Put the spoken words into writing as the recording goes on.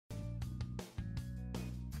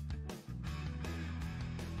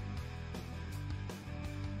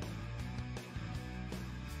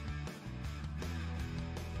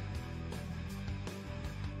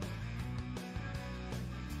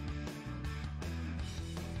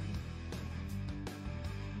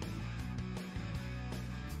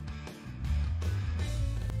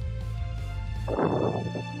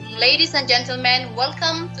Ladies and gentlemen,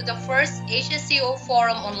 welcome to the first HSCO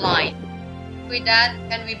Forum Online. With that,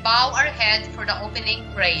 can we bow our head for the opening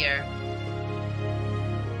prayer?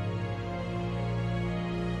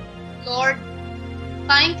 Lord,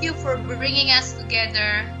 thank you for bringing us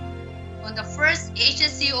together on the first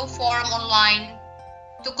HSCO Forum Online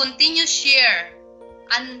to continue share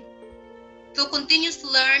and to continue to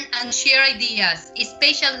learn and share ideas,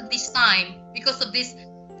 especially this time because of this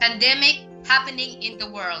pandemic happening in the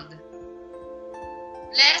world.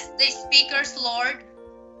 Bless the speakers, Lord,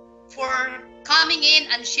 for coming in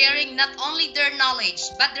and sharing not only their knowledge,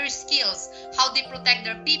 but their skills, how they protect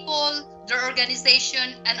their people, their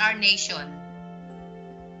organization, and our nation.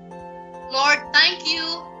 Lord, thank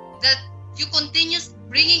you that you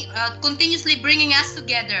continuously bringing us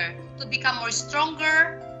together to become more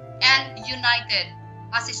stronger and united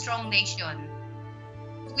as a strong nation.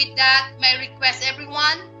 With that, may I request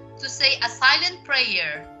everyone to say a silent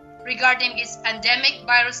prayer regarding this pandemic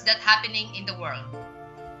virus that's happening in the world.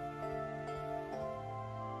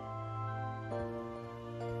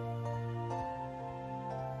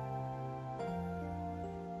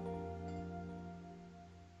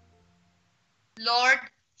 Lord,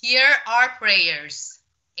 hear our prayers.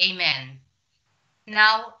 Amen.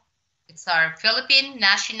 Now, it's our Philippine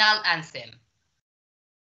National Anthem.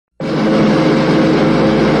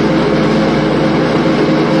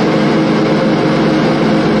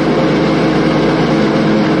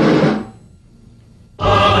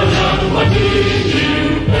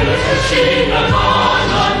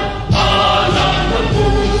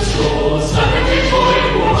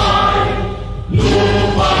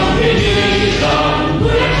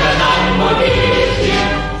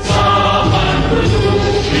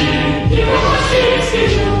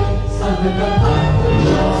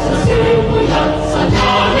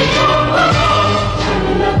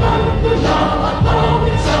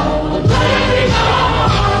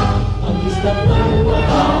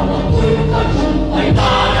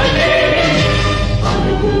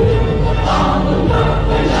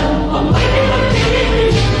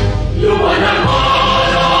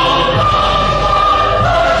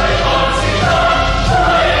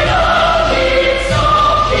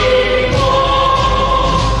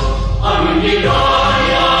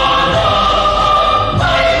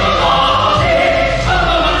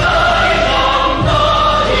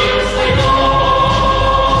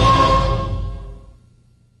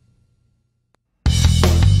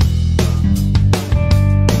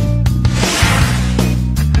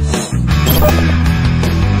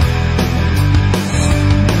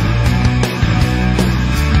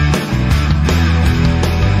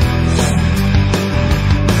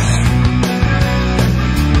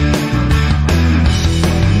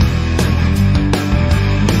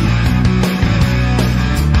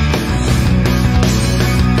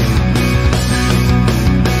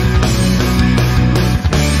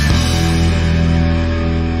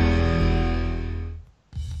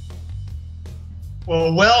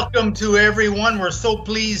 Well, welcome to everyone. We're so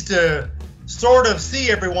pleased to sort of see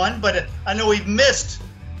everyone, but I know we've missed.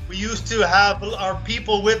 We used to have our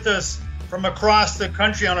people with us from across the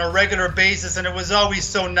country on a regular basis, and it was always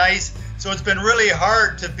so nice. So it's been really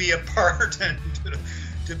hard to be apart and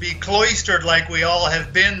to be cloistered like we all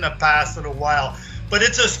have been the past little while. But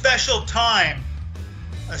it's a special time,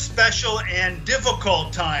 a special and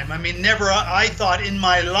difficult time. I mean, never I thought in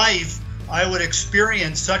my life I would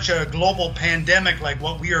experience such a global pandemic like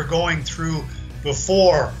what we are going through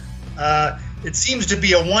before. It seems to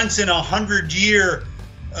be a once in 100-year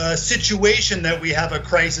situation that we have a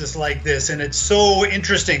crisis like this, and it's so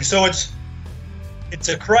interesting. So it's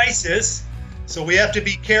a crisis, so we have to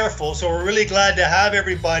be careful. So we're really glad to have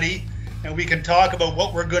everybody, and we can talk about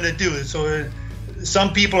what we're going to do. So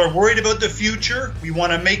some people are worried about the future. We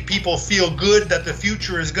want to make people feel good that the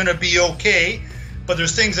future is going to be okay. But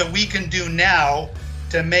there's things that we can do now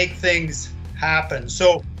to make things happen.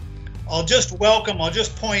 So I'll just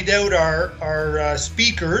point out our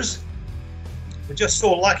speakers. We're just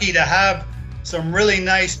so lucky to have some really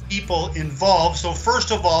nice people involved. So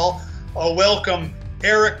first of all, I'll welcome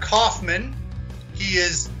Eric Kaufman. He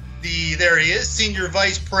is Senior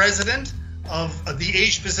Vice President of the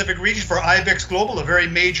Asia Pacific region for IBEX Global, a very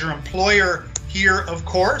major employer here, of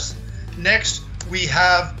course. Next, we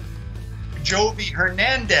have Jovi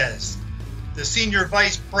Hernandez, the Senior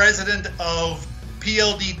Vice President of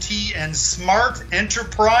PLDT and Smart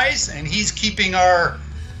Enterprise, and he's keeping our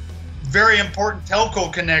very important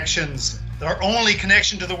telco connections, our only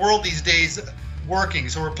connection to the world these days, working.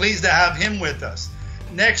 So we're pleased to have him with us.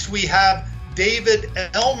 Next, we have David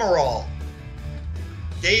Elmerall.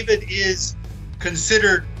 David is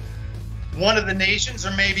considered one of the nation's,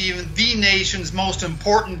 or maybe even the nation's, most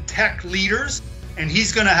important tech leaders. And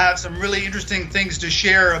he's going to have some really interesting things to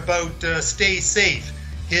share about Stay Safe,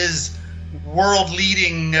 his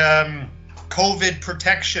world-leading COVID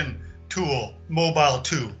protection tool, mobile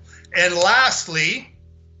tool. And lastly,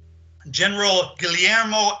 General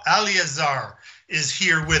Guillermo Aleazar is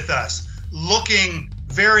here with us, looking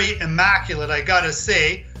very immaculate, I gotta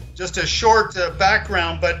say. Just a short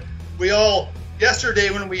background, but yesterday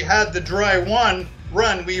when we had the dry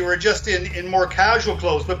run, we were just in more casual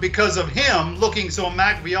clothes, but because of him looking so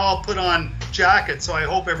immaculate, we all put on jackets, so I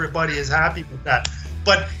hope everybody is happy with that.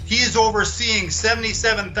 But he's overseeing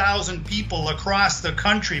 77,000 people across the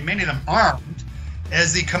country, many of them armed,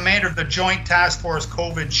 as the commander of the Joint Task Force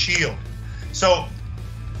COVID Shield. So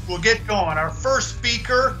we'll get going. Our first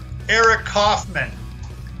speaker, Eric Kaufman.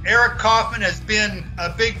 Eric Kaufman has been a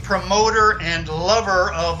big promoter and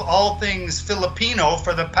lover of all things Filipino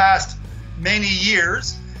for the past many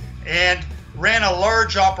years, and ran a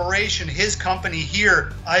large operation, his company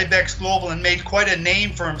here, Ibex Global, and made quite a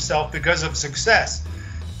name for himself because of success.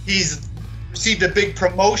 He's received a big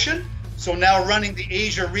promotion, so now running the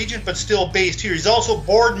Asia region, but still based here. He's also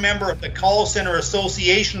board member of the Call Center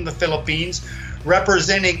Association of the Philippines,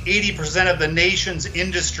 representing 80% of the nation's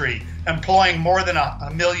industry, employing more than a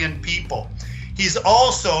million people. He's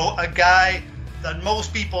also a guy that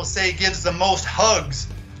most people say gives the most hugs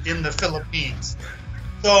in the Philippines.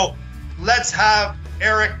 So let's have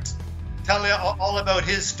Eric tell you all about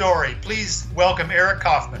his story. Please welcome Eric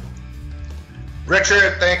Kaufman.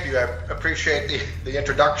 Richard, thank you. I appreciate the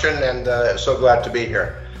introduction, and so glad to be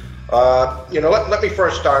here. Let me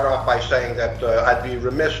first start off by saying that I'd be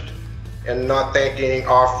remiss in not thanking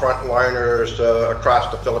our frontliners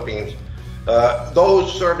across the Philippines.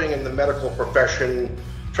 Those serving in the medical profession,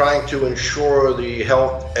 trying to ensure the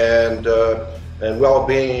health and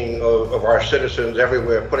well-being of our citizens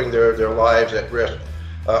everywhere, putting their lives at risk,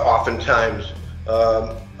 oftentimes.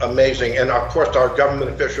 Amazing. And of course, our government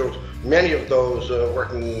officials, many of those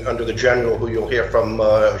working under the general, who you'll hear from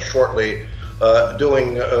shortly,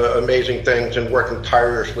 doing amazing things and working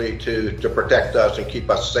tirelessly to protect us and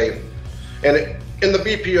keep us safe. And in the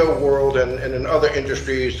BPO world and in other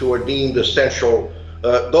industries who are deemed essential,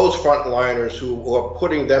 those frontliners who are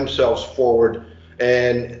putting themselves forward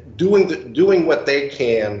and doing what they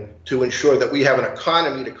can to ensure that we have an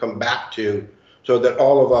economy to come back to, so that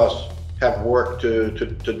all of us have work to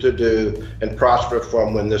do and prosper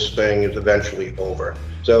from when this thing is eventually over.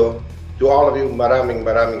 So to all of you, maraming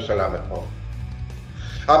salamat po.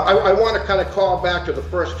 I want to kind of call back to the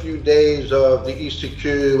first few days of the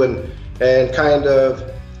ECQ and kind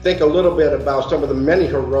of think a little bit about some of the many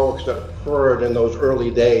heroics that occurred in those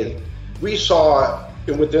early days. We saw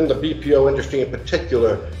within the BPO industry in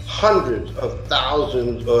particular, hundreds of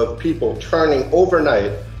thousands of people turning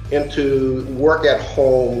overnight into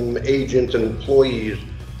work-at-home agents and employees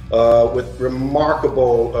with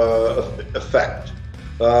remarkable effect.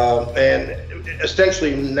 And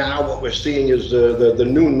essentially now what we're seeing is the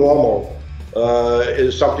new normal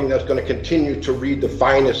is something that's going to continue to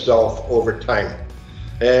redefine itself over time.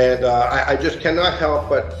 And I just cannot help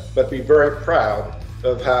but be very proud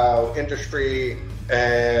of how industry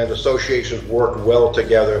and associations worked well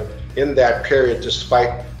together in that period,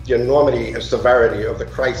 despite the enormity and severity of the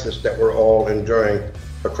crisis that we're all enduring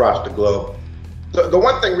across the globe. The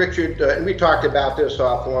one thing, Richard, and we talked about this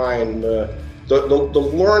offline, the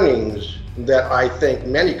learnings that I think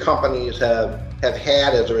many companies have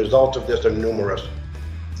had as a result of this are numerous.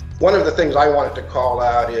 One of the things I wanted to call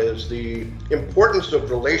out is the importance of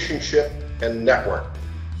relationship and network.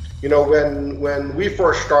 You know, when we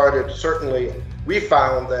first started, certainly we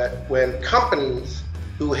found that when companies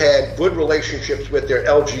who had good relationships with their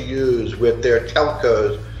LGUs, with their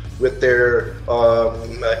telcos, with their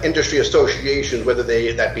industry associations, whether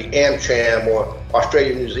that be AmCham or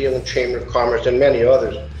Australia-New Zealand Chamber of Commerce and many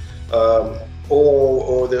others,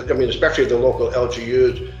 especially the local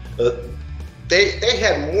LGUs, they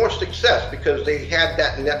had more success because they had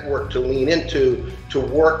that network to lean into, to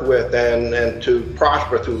work with, and to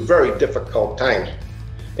prosper through very difficult times.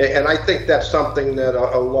 And I think that's something that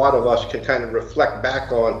a lot of us can kind of reflect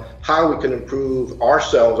back on, how we can improve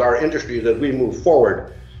ourselves, our industries, as we move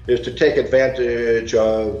forward, is to take advantage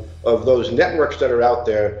of those networks that are out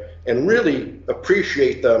there and really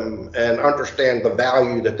appreciate them and understand the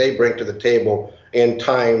value that they bring to the table in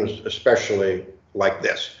times especially like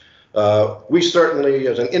this. We certainly,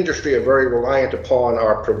 as an industry, are very reliant upon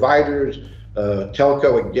our providers.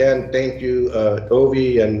 Telco, again, thank you,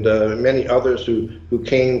 Ovi and many others who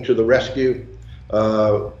came to the rescue.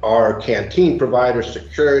 Our canteen providers,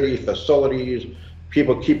 security, facilities,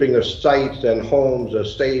 people keeping their sites and homes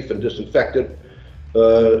safe and disinfected.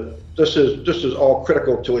 This is all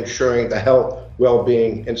critical to ensuring the health,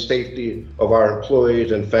 well-being, and safety of our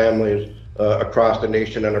employees and families across the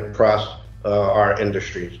nation and across our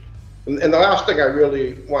industries. And the last thing I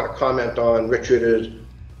really want to comment on, Richard, is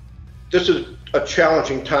this is a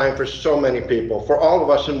challenging time for so many people, for all of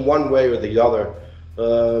us in one way or the other.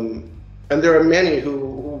 And there are many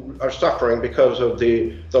who are suffering because of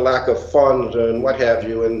the lack of funds and what have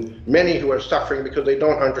you, and many who are suffering because they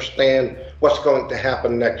don't understand what's going to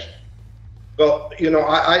happen next. Well, you know,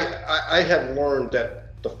 I have learned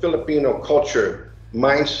that the Filipino culture,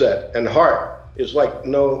 mindset, and heart is like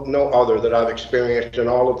no other that I've experienced in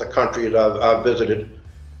all of the countries I've visited.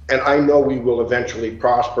 And I know we will eventually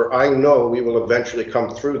prosper. I know we will eventually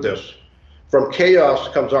come through this. From chaos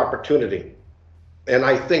comes opportunity. And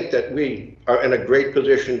I think that we are in a great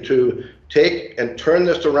position to take and turn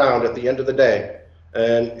this around at the end of the day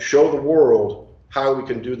and show the world how we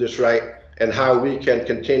can do this right and how we can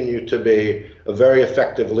continue to be a very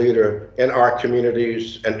effective leader in our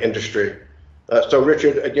communities and industry. So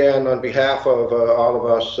Richard, again, on behalf of all of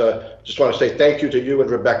us, just want to say thank you to you and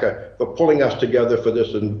Rebecca for pulling us together for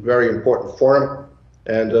this very important forum,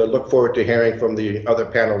 and look forward to hearing from the other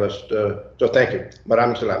panelists. So thank you.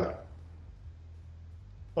 Maraming salamat.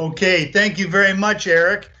 Okay, thank you very much,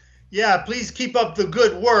 Eric. Yeah, please keep up the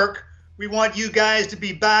good work. We want you guys to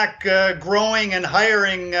be back growing and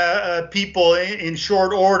hiring people in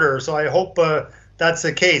short order. So I hope that's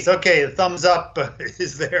the case. Okay, the thumbs up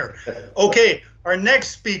is there. Okay, our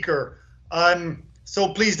next speaker, I'm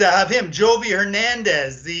so pleased to have him, Jovi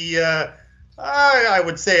Hernandez, the, I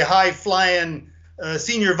would say, high-flying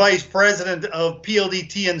Senior Vice President of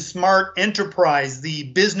PLDT and Smart Enterprise, the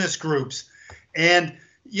business groups. And,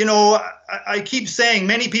 you know, I keep saying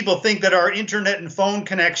many people think that our internet and phone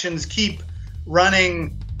connections keep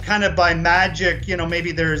running kind of by magic. You know,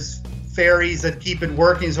 maybe there's ferries that keep it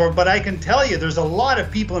working, but I can tell you there's a lot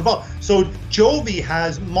of people involved. So Jovi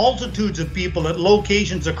has multitudes of people at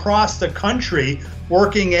locations across the country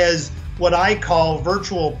working as what I call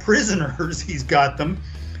virtual prisoners. He's got them,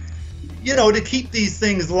 you know, to keep these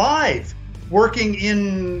things live, working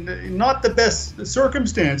in not the best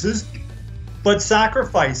circumstances, but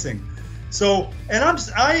sacrificing. So, and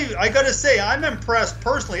I gotta say, I'm impressed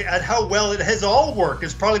personally at how well it has all worked.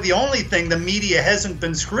 It's probably the only thing the media hasn't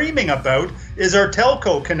been screaming about is our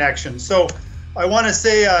telco connection. So I want to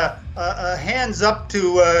say hands up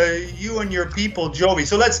to you and your people, Jovi.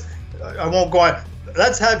 So I won't go on.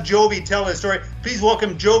 Let's have Jovi tell his story. Please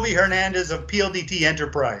welcome Jovi Hernandez of PLDT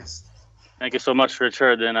Enterprise. Thank you so much,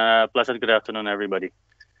 Richard, and pleasant good afternoon, everybody.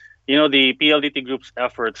 You know, the PLDT Group's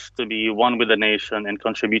efforts to be one with the nation and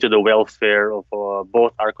contribute to the welfare of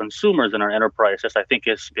both our consumers and our enterprises, I think,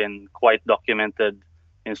 has been quite documented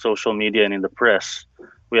in social media and in the press.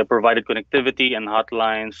 We have provided connectivity and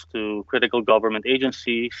hotlines to critical government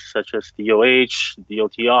agencies such as DOH,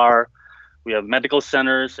 DOTR. We have medical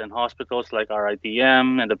centers and hospitals like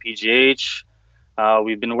RITM and the PGH.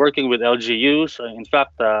 We've been working with LGUs. In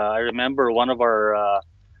fact, I remember one of our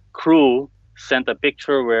crew sent a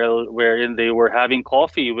picture wherein they were having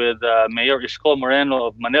coffee with Mayor Isko Moreno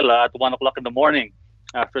of Manila at 1 o'clock in the morning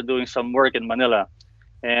after doing some work in Manila.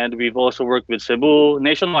 And we've also worked with Cebu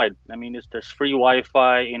nationwide. I mean, there's free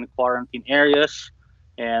Wi-Fi in quarantine areas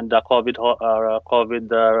and COVID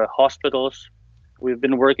hospitals. We've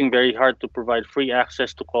been working very hard to provide free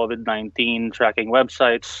access to COVID-19 tracking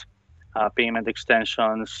websites, payment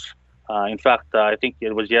extensions. In fact, I think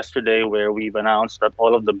it was yesterday where we've announced that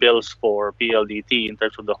all of the bills for PLDT in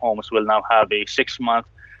terms of the homes will now have a 6-month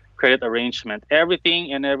credit arrangement.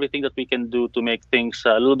 Everything that we can do to make things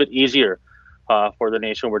a little bit easier for the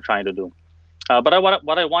nation we're trying to do. But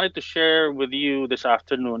what I wanted to share with you this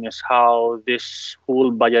afternoon is how this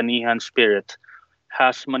whole Bayanihan spirit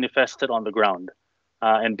has manifested on the ground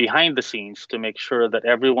and behind the scenes to make sure that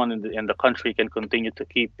everyone in the country can continue to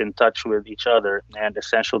keep in touch with each other and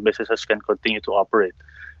essential businesses can continue to operate.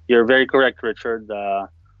 You're very correct, Richard.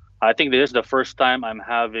 I think this is the first time I'm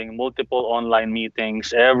having multiple online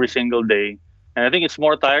meetings every single day. And I think it's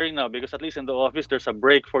more tiring now because at least in the office, there's a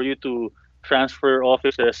break for you to transfer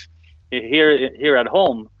offices. Here at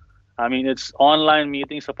home, I mean, it's online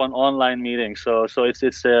meetings upon online meetings. So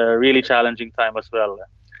it's a really challenging time as well.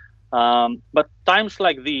 But times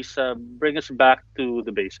like these bring us back to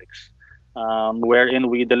the basics, wherein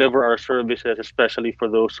we deliver our services, especially for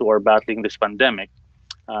those who are battling this pandemic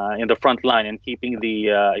in the front line and keeping the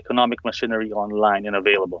economic machinery online and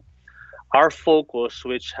available. Our focus,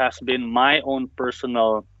 which has been my own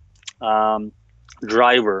personal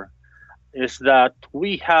driver, is that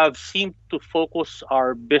we have seemed to focus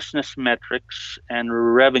our business metrics and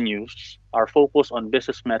revenues, our focus on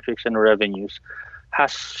business metrics and revenues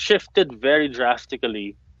has shifted very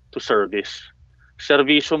drastically to service.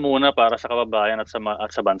 Servisyo muna para sa kababayan at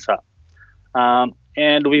sa bansa.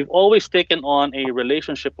 And we've always taken on a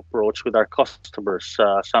relationship approach with our customers,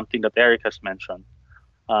 something that Eric has mentioned.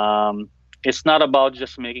 It's not about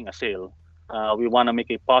just making a sale. We want to make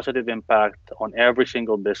a positive impact on every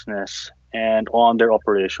single business and on their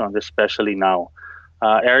operations, especially now.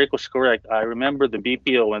 Eric was correct. I remember the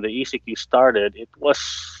BPO when the ECQ started. It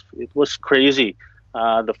was crazy.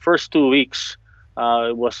 The first 2 weeks,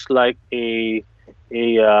 it was like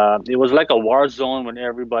a war zone when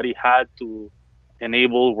everybody had to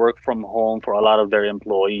enable work from home for a lot of their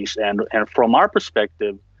employees. And from our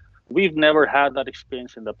perspective, we've never had that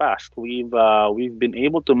experience in the past. We've been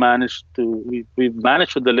able to we've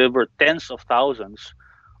managed to deliver tens of thousands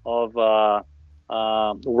of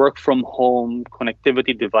work from home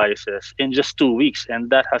connectivity devices in just 2 weeks, and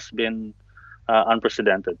that has been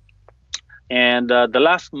unprecedented. And the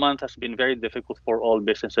last month has been very difficult for all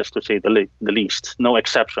businesses, to say the least, no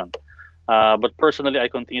exception. But personally, I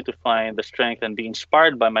continue to find the strength and be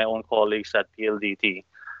inspired by my own colleagues at PLDT.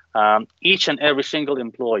 Each and every single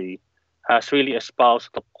employee has really espoused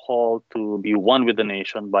the call to be one with the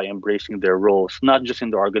nation by embracing their roles, not just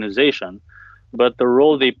in the organization, but the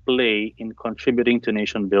role they play in contributing to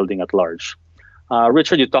nation building at large.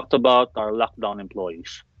 Richard, you talked about our lockdown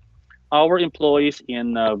employees. Our employees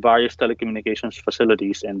in various telecommunications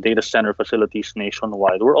facilities and data center facilities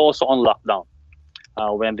nationwide were also on lockdown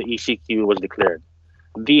when the ECQ was declared.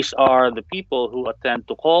 These are the people who attend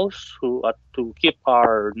to calls, who to keep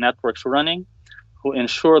our networks running, who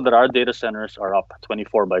ensure that our data centers are up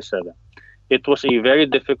 24/7. It was a very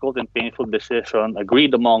difficult and painful decision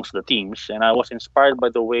agreed amongst the teams, and I was inspired by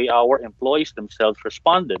the way our employees themselves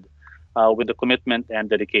responded with the commitment and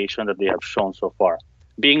dedication that they have shown so far.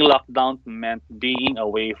 Being locked down meant being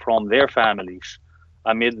away from their families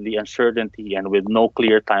amid the uncertainty and with no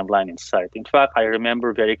clear timeline in sight. In fact, I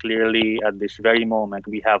remember very clearly at this very moment,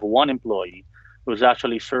 we have one employee who's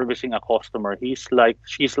actually servicing a customer.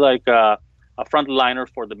 She's like a frontliner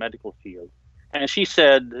for the medical field. And she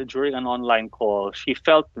said during an online call, she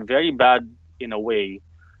felt very bad in a way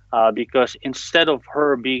because instead of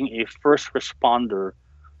her being a first responder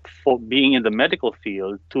for being in the medical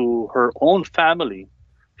field to her own family,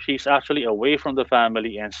 she's actually away from the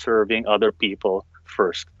family and serving other people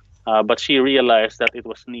first. But she realized that it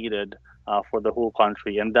was needed for the whole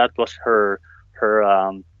country, and that was her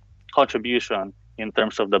contribution in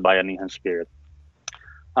terms of the Bayanihan spirit.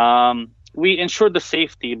 We ensured the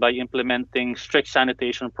safety by implementing strict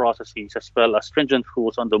sanitation processes as well as stringent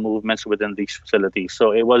rules on the movements within these facilities.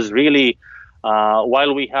 So it was really,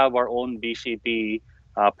 while we have our own BCP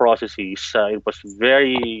processes, it was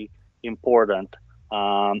very important.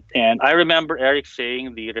 And I remember Eric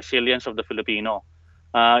saying the resilience of the Filipino.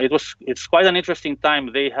 It's quite an interesting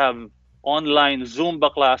time. They have online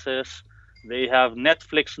Zumba classes. They have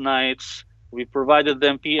Netflix nights. We provided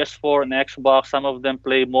them PS4 and Xbox. Some of them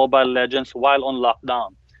play Mobile Legends while on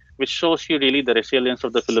lockdown, which shows you really the resilience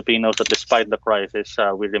of the Filipinos that despite the crisis,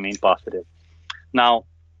 we remain positive. Now,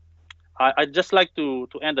 I'd just like to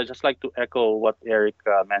end, I'd just like to echo what Eric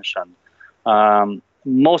mentioned.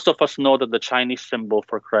 Most of us know that the Chinese symbol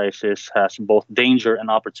for crisis has both danger and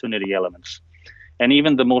opportunity elements. And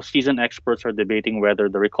even the most seasoned experts are debating whether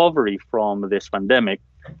the recovery from this pandemic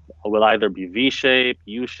will either be V-shaped,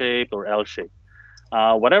 U-shaped, or L-shaped.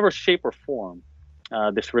 Whatever shape or form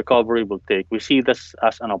this recovery will take, we see this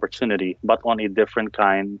as an opportunity, but on a different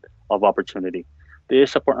kind of opportunity.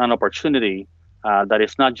 This is an opportunity that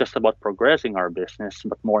is not just about progressing our business,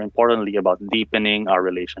 but more importantly about deepening our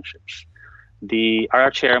relationships.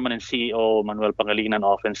 Our chairman and CEO, Manuel Pangilinan,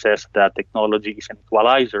 often says that technology is an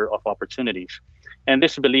equalizer of opportunities. And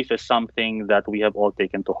this belief is something that we have all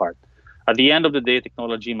taken to heart. At the end of the day,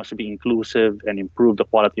 technology must be inclusive and improve the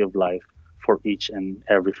quality of life for each and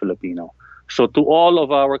every Filipino. So to all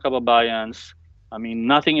of our kababayans, I mean,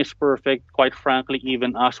 nothing is perfect. Quite frankly,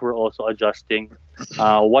 even us, we're also adjusting.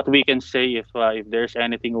 What we can say, if there's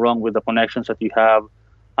anything wrong with the connections that you have,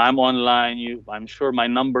 I'm online. I'm sure my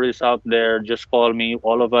number is out there. Just call me.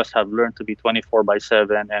 All of us have learned to be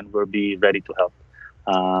 24/7, and we'll be ready to help.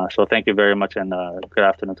 So thank you very much, and good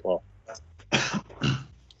afternoon to all.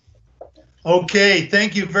 Okay,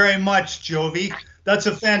 thank you very much, Jovi. That's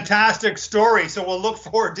a fantastic story. So we'll look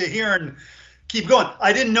forward to hearing. Keep going.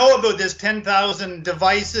 I didn't know about this 10,000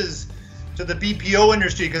 devices to the BPO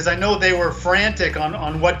industry because I know they were frantic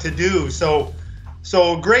on what to do. So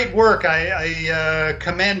So great work. I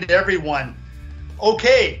commend everyone.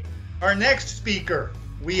 Okay, our next speaker,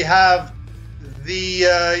 we have the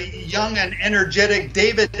young and energetic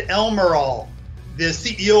David Elmerall, the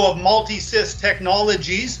CEO of Multisys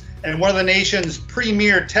Technologies and one of the nation's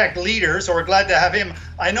premier tech leaders. So we're glad to have him.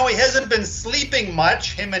 I know he hasn't been sleeping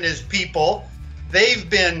much, him and his people. They've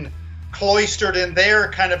been cloistered in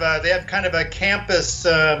their they have kind of a campus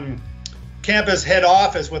head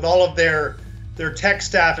office with all of their tech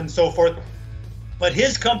staff and so forth. But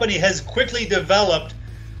his company has quickly developed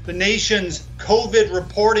the nation's COVID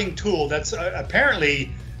reporting tool that's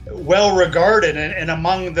apparently well regarded and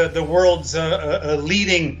among the world's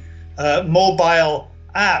leading mobile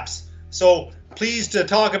apps. So pleased to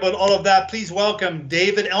talk about all of that. Please welcome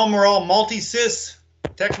David Elmerall, Multisys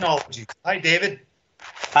Technologies. Hi, David.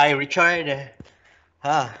 Hi, Richard.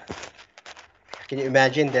 Can you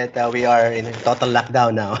imagine that we are in a total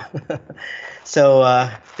lockdown now? So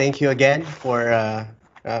thank you again for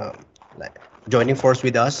joining force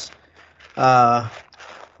with us.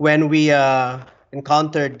 When we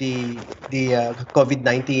encountered the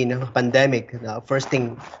COVID-19 pandemic, first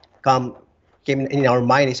thing came in our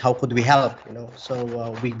mind is how could we help?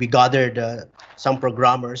 So we gathered some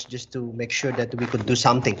programmers just to make sure that we could do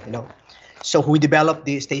something. So we developed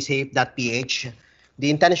the StaySafe.ph. The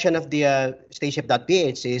intention of the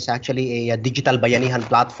StaySafe.ph is actually a digital Bayanihan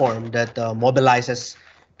platform that mobilizes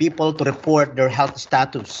people to report their health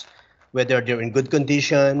status, whether they're in good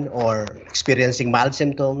condition or experiencing mild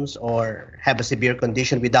symptoms or have a severe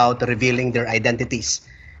condition without revealing their identities,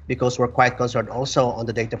 because we're quite concerned also on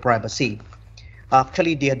the data privacy.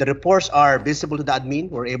 Actually, the reports are visible to the admin.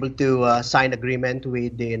 We're able to sign agreement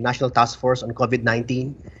with the National Task Force on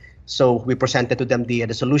COVID-19. So we presented to them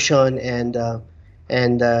the solution, and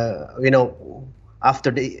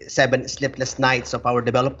after the 7 sleepless nights of our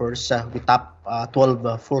developers, we tapped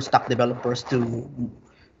 12 full stack developers to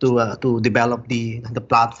develop the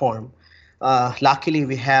platform. Luckily,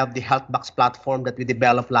 we have the HealthBox platform that we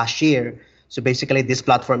developed last year. So basically, this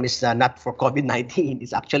platform is not for COVID-19.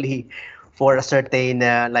 It's actually for a certain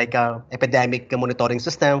epidemic monitoring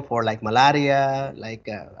system for like malaria, like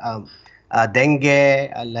dengue,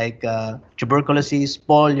 like tuberculosis,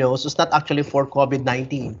 polio. So it's not actually for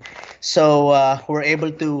COVID-19. So we're able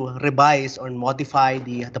to revise or modify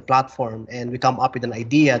the platform, and we come up with an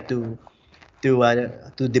idea to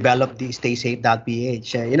develop the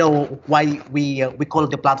StaySafe.ph. Why we call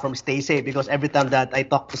the platform StaySafe? Because every time that I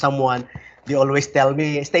talk to someone, they always tell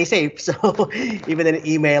me stay safe. So even in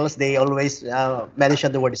emails, they always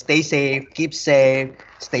mention the word stay safe, keep safe,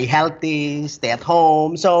 stay healthy, stay at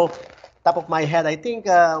home. So top of my head, I think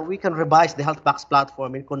we can revise the HealthBox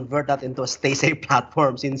platform and convert that into a stay safe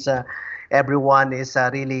platform, since everyone is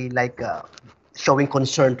really showing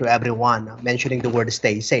concern to everyone, mentioning the word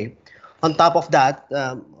stay safe. On top of that,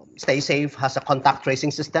 StaySafe has a contact tracing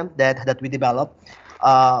system that we developed,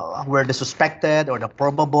 where the suspected or the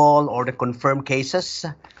probable or the confirmed cases,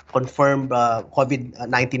 confirmed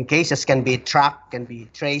COVID-19 cases can be tracked, can be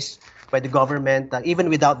traced by the government, even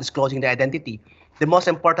without disclosing the identity. The most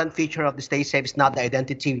important feature of the StaySafe is not the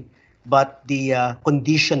identity, but the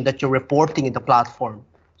condition that you're reporting in the platform.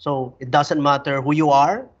 So it doesn't matter who you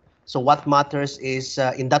are. So what matters is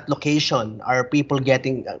in that location, are people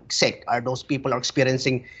getting sick? Are those people are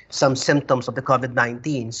experiencing some symptoms of the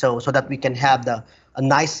COVID-19? So that we can have a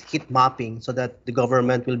nice heat mapping, so that the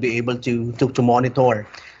government will be able to monitor.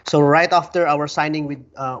 So right after our signing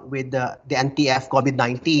with the NTF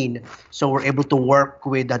COVID-19, so we're able to work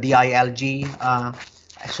with the ILG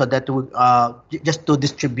so that we, just to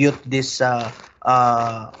distribute this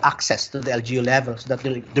access to the LGU level, so that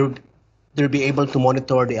they'll be able to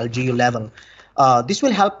monitor the LGU level. This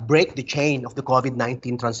will help break the chain of the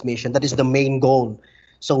COVID-19 transmission. That is the main goal.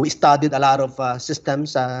 So we studied a lot of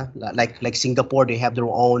systems, like Singapore, they have their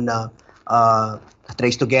own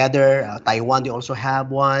Trace Together. Taiwan, they also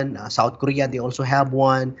have one. South Korea, they also have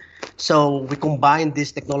one. So we combine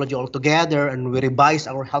this technology all together, and we revise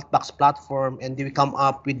our HealthBox platform, and we come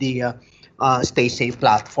up with the StaySafe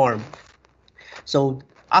platform. So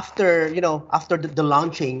after the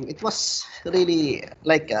launching, it was really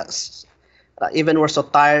like even we're so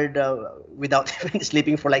tired without even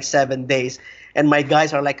sleeping for like 7 days, and my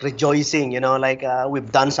guys are like rejoicing,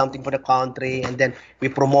 we've done something for the country, and then we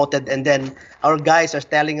promoted, and then our guys are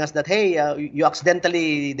telling us that, hey, you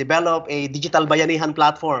accidentally develop a digital Bayanihan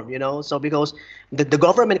platform, so because the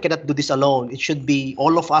government cannot do this alone. It should be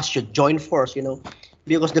all of us should join force,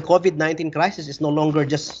 because the COVID-19 crisis is no longer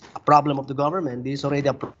just a problem of the government. It is already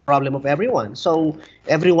a problem of everyone. So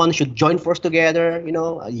everyone should join force together,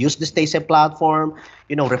 use the Stay Safe platform,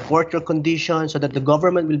 report your condition so that the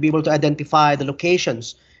government will be able to identify the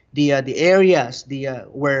locations, the areas,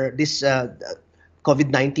 where this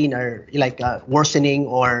COVID-19 are like worsening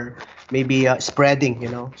or maybe spreading,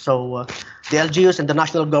 So the LGUs and the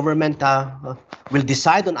national government will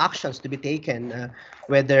decide on actions to be taken,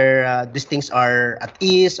 whether these things are at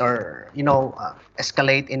ease or,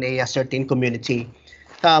 escalate in a certain community.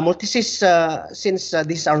 Multisys, since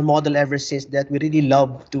this is our model ever since that, we really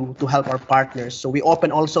love to help our partners. So we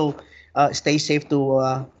open also Stay Safe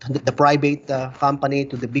to the private company,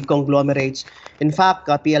 to the big conglomerates. In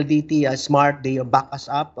fact, PLDT, Smart, they back us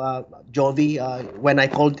up. Jovi, when I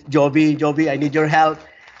called Jovi, I need your help.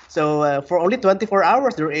 So for only 24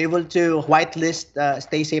 hours, they're able to whitelist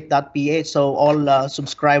staysafe.ph. So all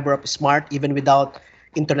subscriber of Smart, even without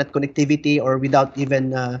internet connectivity or without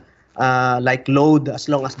even like load, as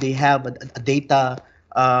long as they have a data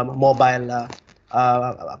mobile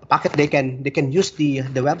packet, they can use the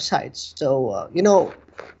websites. So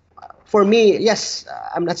for me, yes,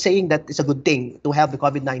 I'm not saying that it's a good thing to have the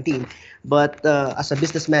COVID-19, but as a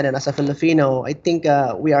businessman and as a Filipino, I think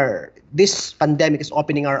this pandemic is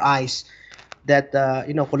opening our eyes that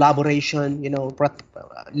collaboration,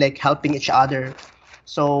 like helping each other.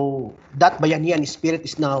 So that Bayanihan spirit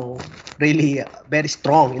is now really very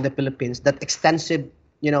strong in the Philippines. That extensive,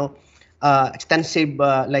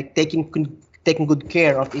 like taking good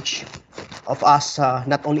care of each of us,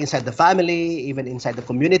 not only inside the family, even inside the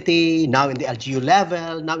community, now in the LGU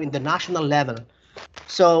level, now in the national level.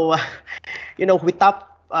 So, we top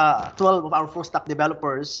 12 of our full stack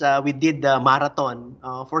developers. We did the marathon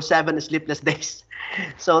for 7 sleepless days.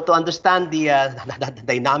 So to understand the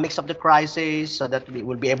dynamics of the crisis, so that we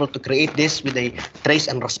will be able to create this with a trace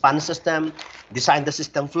and response system, design the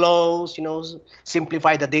system flows,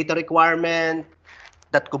 simplify the data requirement,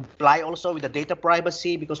 that comply also with the data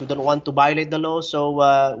privacy, because we don't want to violate the law. So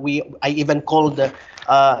I even called the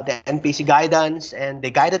NPC guidance, and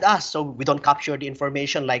they guided us. So we don't capture the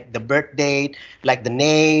information like the birth date, like the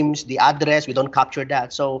names, the address. We don't capture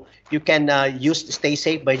that. So you can use Stay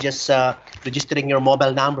Safe by just registering your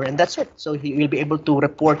mobile number, and that's it. So you will be able to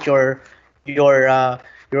report your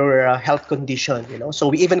health condition. So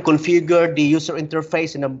we even configured the user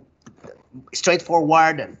interface in a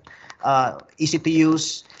straightforward and easy to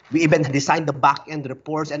use. We even designed the back-end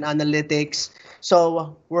reports and analytics.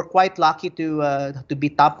 So we're quite lucky to be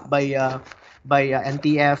topped by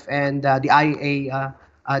NTF, and the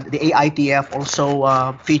AITF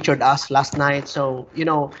also featured us last night. So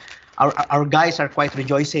our guys are quite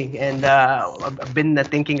rejoicing, and I've been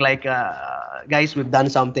thinking like, guys, we've done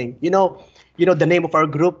something. The name of our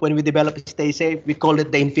group when we developed Stay Safe, we called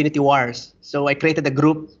it the Infinity Wars. So I created a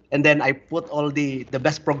group, and then I put all the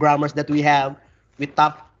best programmers that we have. We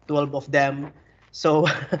top 12 of them. So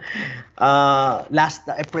last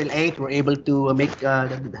April 8th, we're able to make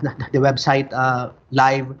the website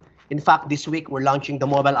live. In fact, this week we're launching the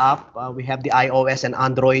mobile app. We have the iOS and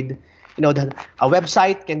Android. A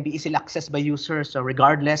website can be easily accessed by users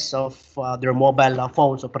regardless of their mobile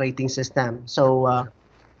phone's operating system. So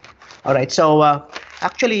all right, so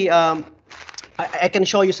actually, I can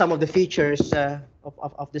show you some of the features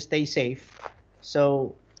of the Stay Safe.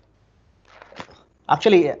 So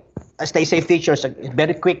actually, Stay Safe features are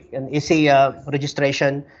very quick and easy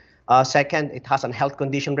registration. Second, it has a health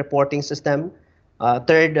condition reporting system.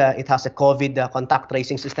 Third, it has a COVID contact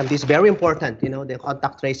tracing system. This is very important, the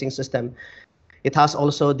contact tracing system. It has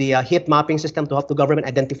also the heat mapping system to help the government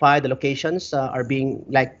identify the locations are being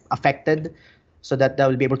affected, so that they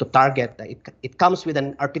will be able to target. It comes with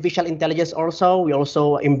an artificial intelligence also. We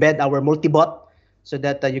also embed our multi-bot so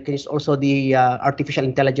that you can use also the artificial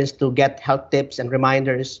intelligence to get health tips and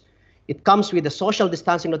reminders. It comes with a social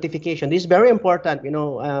distancing notification. This is very important.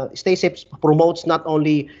 Stay Safe promotes not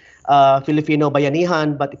only Filipino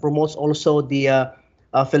Bayanihan, but it promotes also the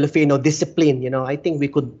Filipino discipline. I think we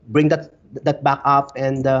could bring that back up,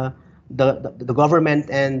 and the government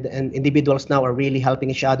and individuals now are really helping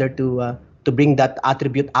each other to bring that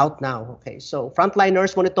attribute out now. Okay, so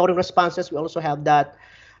frontliners monitoring responses, we also have that.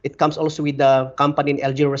 It comes also with the company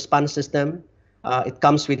LG response system. It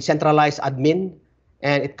comes with centralized admin,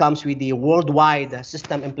 and it comes with the worldwide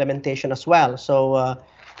system implementation as well. So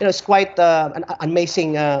it's quite an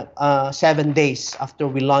amazing 7 days after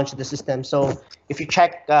we launched the system. So if you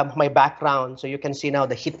check my background, so you can see now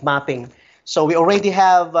the heat mapping. So we already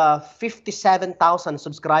have 57,000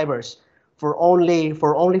 subscribers for only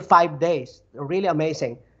 5 days. Really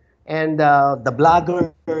amazing. and the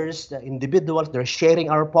bloggers, the individuals, they're sharing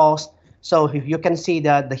our posts. So you can see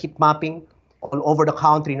the heat mapping all over the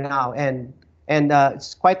country now, and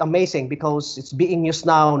it's quite amazing because it's being used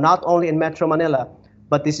now not only in Metro Manila,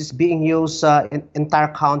 but this is being used in entire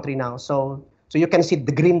country now. So you can see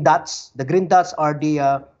the green dots. The green dots are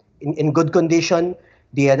in good condition.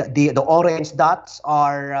 The orange dots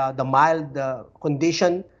are the mild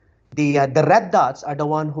condition. The red dots are the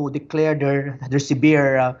one who declare their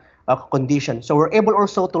severe condition. So we're able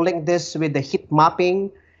also to link this with the heat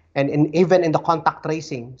mapping and even in the contact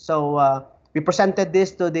tracing. So we presented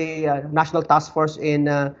this to the National Task Force in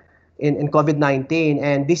COVID-19,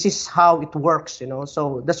 and this is how it works.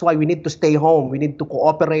 So that's why we need to stay home. We need to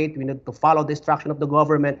cooperate. We need to follow the instruction of the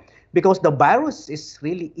government because the virus is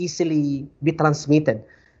really easily be transmitted.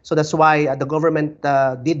 So that's why the government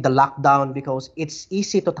did the lockdown because it's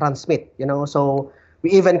easy to transmit. So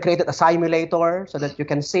we even created a simulator so that you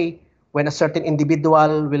can see when a certain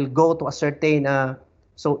individual will go to a certain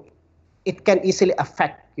so it can easily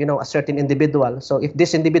affect a certain individual. So if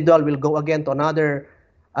this individual will go again to another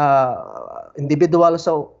individual,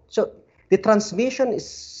 so the transmission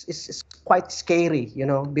is quite scary,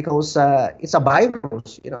 because it's a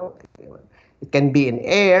virus. It can be in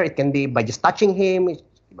air, it can be by just touching him,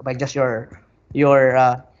 by just your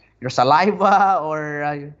saliva,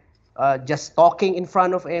 or just talking in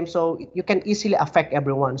front of him. So you can easily affect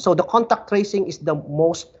everyone. So the contact tracing is the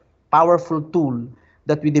most powerful tool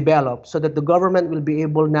that we develop so that the government will be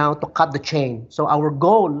able now to cut the chain. So our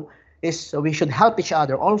goal is we should help each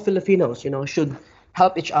other. All Filipinos, should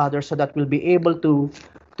help each other so that we'll be able to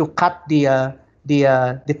cut the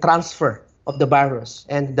transfer of the virus.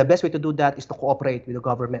 And the best way to do that is to cooperate with the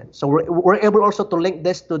government. So we're able also to link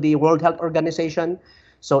this to the World Health Organization.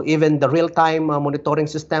 So even the real-time monitoring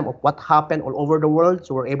system of what happened all over the world,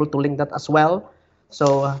 so we're able to link that as well.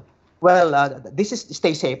 So, this is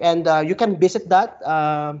Stay Safe, and you can visit that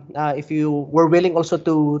if you were willing also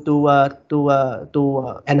to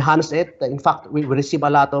enhance it. In fact, we receive a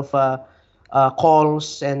lot of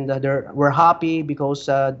calls, and we're happy because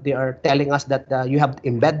they are telling us that you have to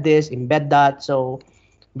embed this, embed that. So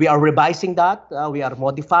we are revising that, we are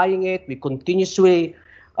modifying it, we continuously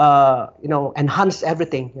enhance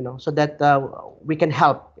everything, so that we can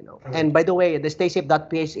help. And by the way, the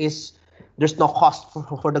StaySafe.ph is there's no cost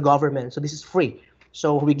for the government, so this is free.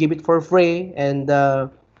 So we give it for free, and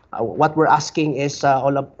what we're asking is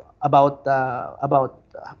all about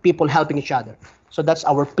people helping each other. So that's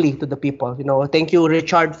our plea to the people. Thank you,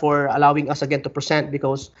 Richard, for allowing us again to present,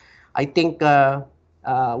 because I think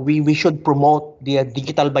we should promote the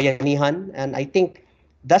digital Bayanihan, and I think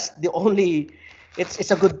that's the only. It's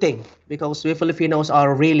a good thing because we Filipinos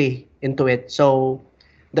are really into it. So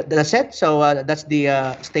that's it. So that's the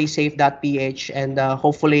StaySafe.ph, and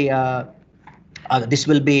hopefully this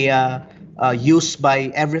will be used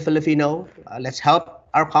by every Filipino. Let's help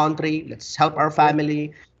our country. Let's help our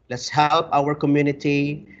family. Let's help our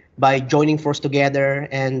community by joining force together.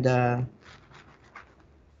 And there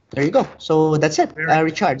you go. So that's it,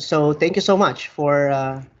 Richard. So thank you so much for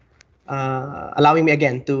allowing me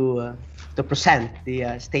again to present the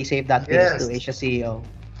StaySafe.ph to Asia CEO.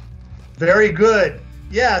 Very good.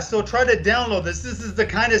 Yeah, so try to download this. This is the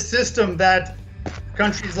kind of system that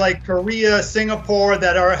countries like Korea, Singapore,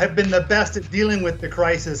 that have been the best at dealing with the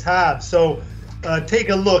crisis have. So take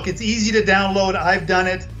a look. It's easy to download. I've done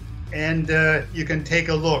it, and you can take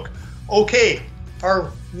a look. Okay,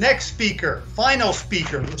 our next speaker, final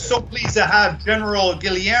speaker. We're so pleased to have General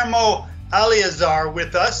Guillermo Aleazar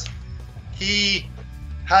with us. He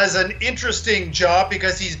has an interesting job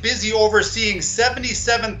because he's busy overseeing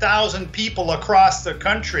 77,000 people across the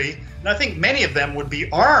country, and I think many of them would be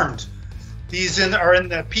armed. These are in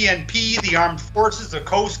the PNP, the Armed Forces, the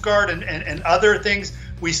Coast Guard, and other things.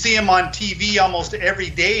 We see him on TV almost every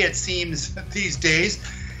day, it seems, these days,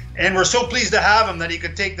 and we're so pleased to have him that he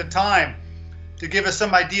could take the time to give us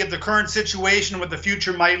some idea of the current situation, what the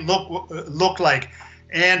future might look like.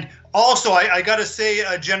 And also, I got to say,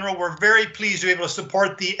 General, we're very pleased to be able to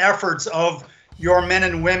support the efforts of your men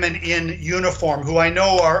and women in uniform, who I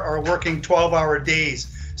know are working 12-hour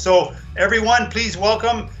days. So, everyone, please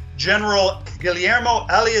welcome General Guillermo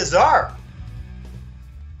Aleazar.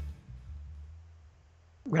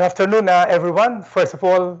 Good afternoon, everyone. First of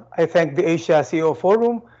all, I thank the Asia CEO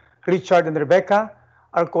Forum, Richard and Rebecca,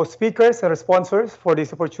 our co-speakers and sponsors, for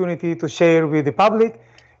this opportunity to share with the public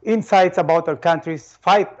insights about our country's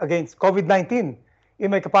fight against COVID-19 in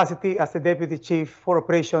my capacity as the Deputy Chief for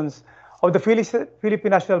Operations of the Philippine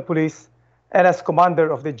National Police and as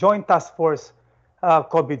Commander of the Joint Task Force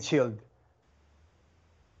COVID Shield.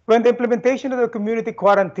 When the implementation of the community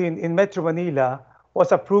quarantine in Metro Manila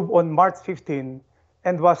was approved on March 15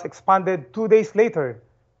 and was expanded 2 days later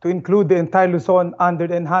to include the entire Luzon under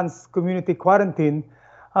the enhanced community quarantine,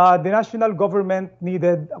 the national government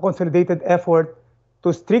needed a consolidated effort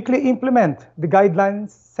to strictly implement the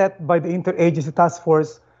guidelines set by the Interagency Task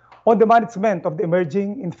Force on the Management of the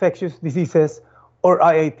Emerging Infectious Diseases, or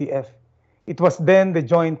IITF. It was then the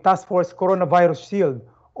Joint Task Force Coronavirus Shield,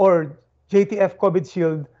 or JTF COVID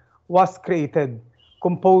Shield, was created,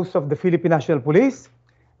 composed of the Philippine National Police,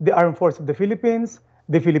 the Armed Forces of the Philippines,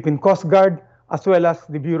 the Philippine Coast Guard, as well as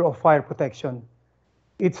the Bureau of Fire Protection.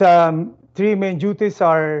 Its three main duties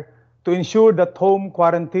are to ensure that home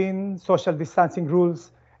quarantine, social distancing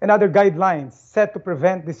rules, and other guidelines set to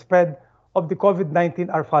prevent the spread of the COVID-19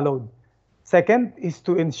 are followed. Second is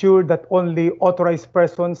to ensure that only authorized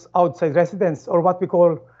persons outside residence, or what we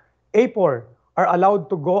call APOR, are allowed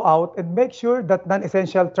to go out, and make sure that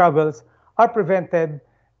non-essential travels are prevented.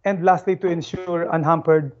 And lastly, to ensure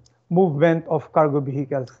unhampered movement of cargo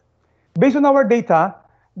vehicles. Based on our data,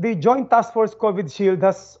 the Joint Task Force COVID Shield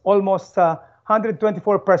has almost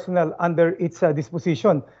 124 personnel under its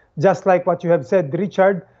disposition. Just like what you have said,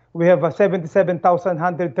 Richard, we have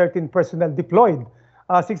 77,113 personnel deployed,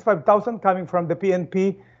 65,000 coming from the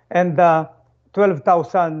PNP, and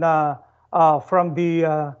 12,000 from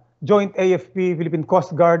the Joint AFP, Philippine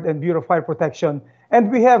Coast Guard, and Bureau of Fire Protection.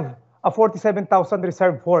 And we have a 47,000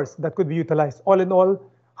 reserve force that could be utilized. All in all,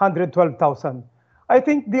 112,000. I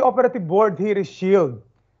think the operative board here is SHIELD.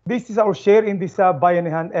 This is our share in this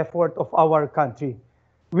Bayanihan effort of our country.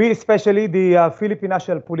 We, especially the Philippine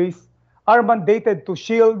National Police, are mandated to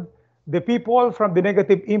shield the people from the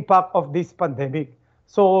negative impact of this pandemic.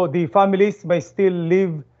 So the families may still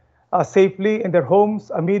live safely in their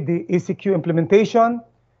homes amid the ECQ implementation,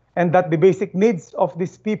 and that the basic needs of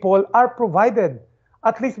these people are provided,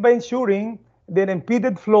 at least by ensuring the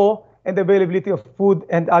unimpeded flow and availability of food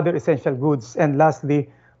and other essential goods. And lastly,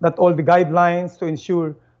 that all the guidelines to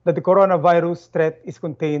ensure that the coronavirus threat is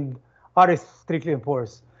contained are strictly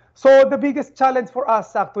enforced. So the biggest challenge for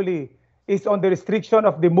us actually is on the restriction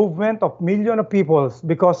of the movement of millions of people,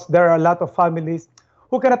 because there are a lot of families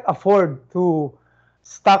who cannot afford to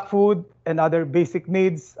stock food and other basic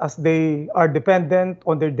needs, as they are dependent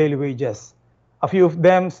on their daily wages. A few of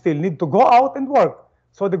them still need to go out and work,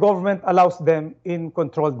 so the government allows them in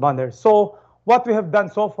controlled manner. So what we have done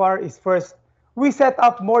so far is, first, we set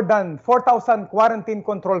up more than 4,000 quarantine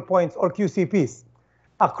control points, or QCPs,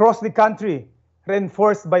 across the country,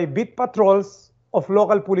 reinforced by beat patrols of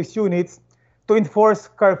local police units to enforce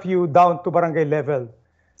curfew down to barangay level.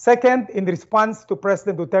 Second, in response to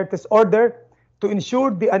President Duterte's order to ensure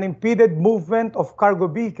the unimpeded movement of cargo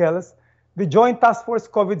vehicles, the Joint Task Force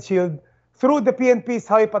COVID Shield, through the PNP's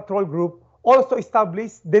Highway Patrol Group, also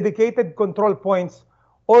established dedicated control points,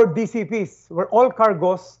 or DCPs, where all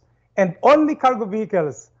cargos and only cargo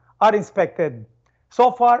vehicles are inspected.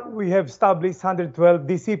 So far, we have established 112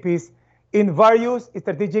 DCPs in various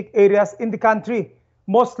strategic areas in the country.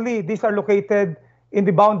 Mostly, these are located in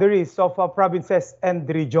the boundaries of provinces and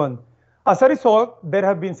the region. As a result, there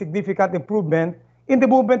have been significant improvement in the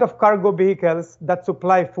movement of cargo vehicles that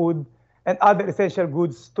supply food and other essential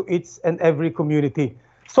goods to each and every community.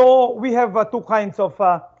 So we have two kinds of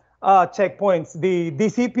checkpoints: the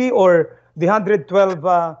DCP, or the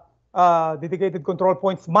 112 dedicated control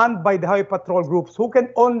points manned by the highway patrol groups, who can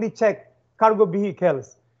only check cargo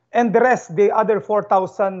vehicles, and the rest, the other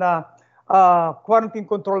 4,000 quarantine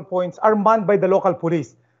control points, are manned by the local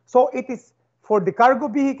police. So it is for the cargo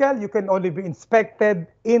vehicle, you can only be inspected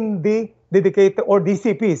in the dedicated or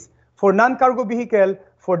DCPs. For non-cargo vehicle,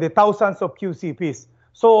 for the thousands of QCPs.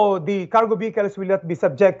 So the cargo vehicles will not be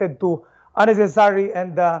subjected to unnecessary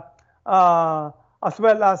and as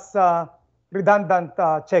well as redundant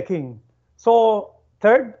checking. So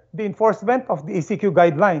third, the enforcement of the ECQ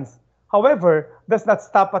guidelines, however, does not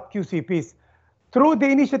stop at QCPs. Through the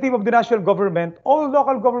initiative of the national government, all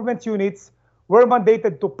local government units were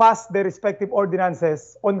mandated to pass their respective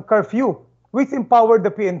ordinances on curfew, which empowered the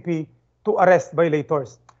PNP to arrest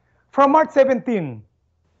violators. From March 17,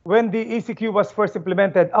 when the ECQ was first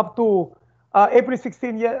implemented, up to April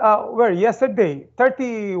 16, yesterday,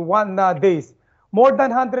 31 days, more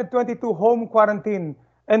than 122 home quarantine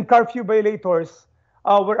and curfew violators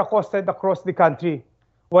were accosted across the country,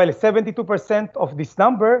 while 72% of this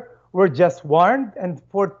number were just warned and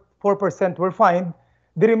 4% were fined.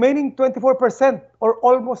 The remaining 24%, or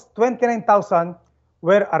almost 29,000,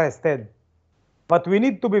 were arrested. But we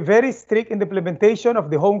need to be very strict in the implementation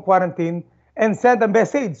of the home quarantine and send a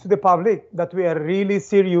message to the public that we are really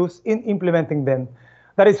serious in implementing them.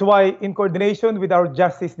 That is why, in coordination with our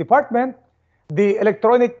Justice Department, the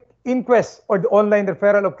electronic inquest or the online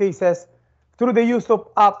referral of cases through the use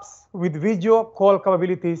of apps with video call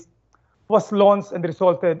capabilities was launched and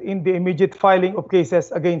resulted in the immediate filing of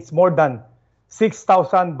cases against more than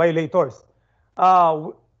 6,000 violators.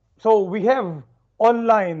 So we have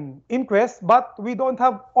online inquest, but we don't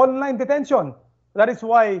have online detention. That is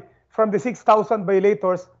why from the 6,000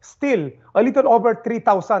 violators, still a little over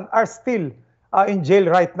 3,000 are still in jail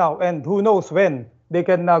right now, and who knows when they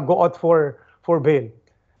can go out for bail.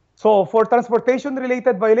 So for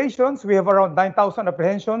transportation-related violations, we have around 9,000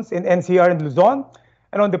 apprehensions in NCR and Luzon.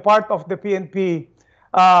 And on the part of the PNP,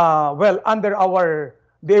 under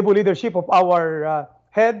the able leadership of our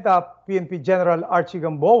head, PNP General Archie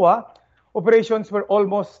Gamboa, operations were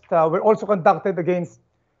also conducted against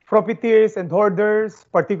profiteers and hoarders,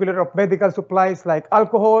 particularly of medical supplies like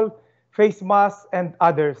alcohol, face masks, and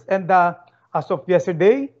others. And as of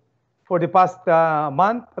yesterday, for the past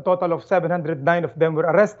month, a total of 709 of them were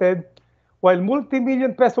arrested, while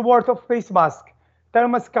multi-million peso worth of face masks,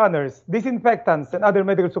 thermal scanners, disinfectants, and other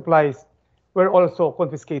medical supplies were also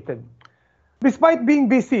confiscated. Despite being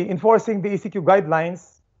busy enforcing the ECQ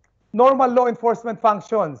guidelines, normal law enforcement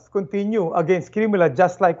functions continue against criminals,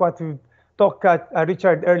 just like what we talked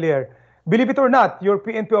Richard earlier. Believe it or not, your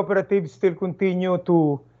PNP operatives still continue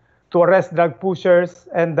to arrest drug pushers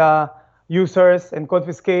and users and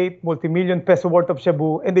confiscate multi-million peso worth of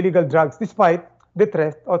shabu and illegal drugs despite the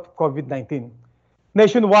threat of COVID-19.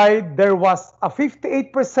 Nationwide, there was a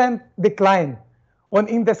 58% decline on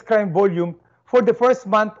index crime volume for the first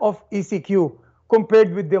month of ECQ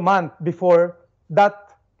compared with the month before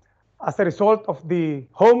that, as a result of the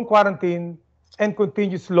home quarantine and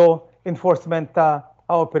continuous law enforcement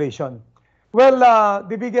operation. Well,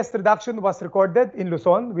 the biggest reduction was recorded in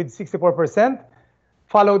Luzon with 64%,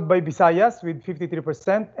 followed by Visayas with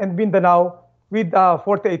 53%, and Mindanao with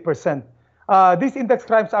 48%. These index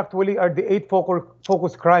crimes actually are the 8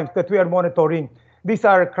 focus crimes that we are monitoring. These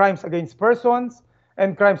are crimes against persons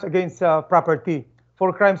and crimes against property.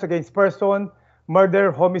 For crimes against person,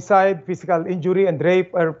 murder, homicide, physical injury, and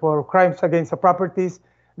rape are for crimes against properties.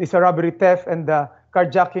 These are robbery, theft, and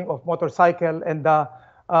carjacking of motorcycle and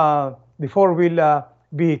the four-wheel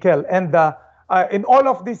vehicle. And in all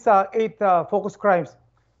of these 8 focus crimes,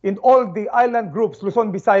 in all the island groups,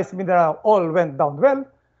 Luzon, Visayas, Mindanao, all went down. Well,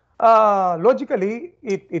 logically,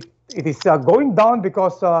 it is going down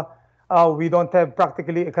because we don't have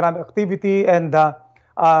practically economic activity and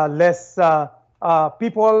less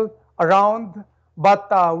people around.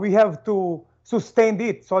 But we have to sustain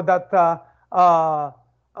it so that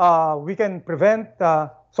we can prevent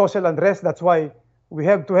social unrest. That's why we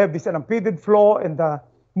have to have this unimpeded flow and the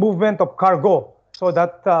movement of cargo so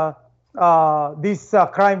that this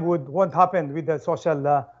crime won't happen with the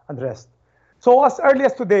social unrest. So as early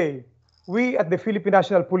as today, we at the Philippine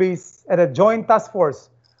National Police and a joint task force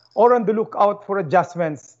are on the lookout for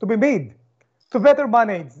adjustments to be made to better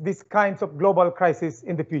manage these kinds of global crises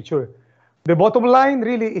in the future. The bottom line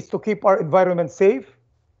really is to keep our environment safe,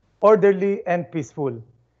 orderly, and peaceful.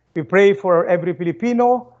 We pray for every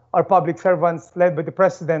Filipino, our public servants led by the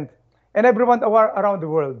President, and everyone around the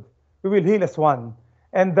world. We will heal as one.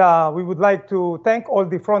 And we would like to thank all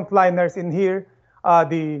the frontliners in here,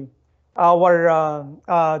 the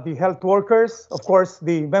health workers, of course,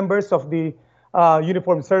 the members of the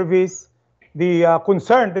uniformed service, the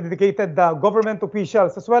concerned, the dedicated government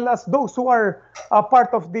officials, as well as those who are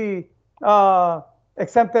part of the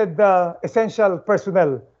exempted essential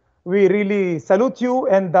personnel. We really salute you,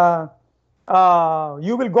 and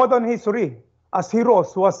you will go down in history as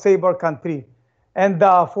heroes who have saved our country. And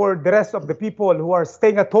for the rest of the people who are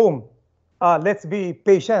staying at home, let's be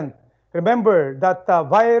patient. Remember that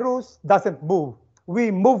virus doesn't move.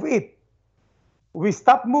 We move it. We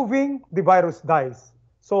stop moving, the virus dies.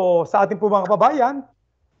 So sa ating po mga kababayan,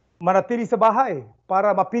 manatili sa bahay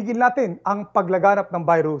para mapigil natin ang paglaganap ng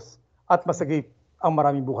virus at masagip ang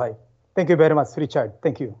maraming buhay. Thank you very much, Richard.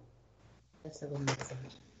 Thank you.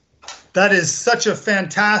 That is such a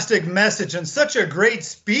fantastic message and such a great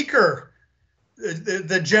speaker.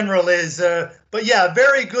 The general is, but yeah,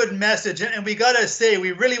 very good message. And we got to say,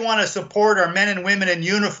 we really want to support our men and women in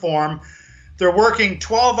uniform. They're working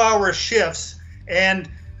 12-hour shifts, and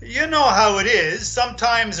you know how it is.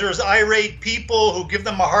 Sometimes there's irate people who give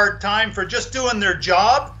them a hard time for just doing their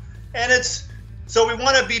job. And so we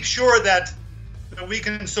want to be sure that we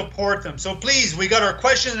can support them. So please, we got our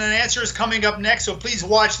questions and answers coming up next. So please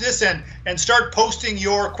watch this and start posting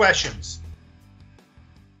your questions.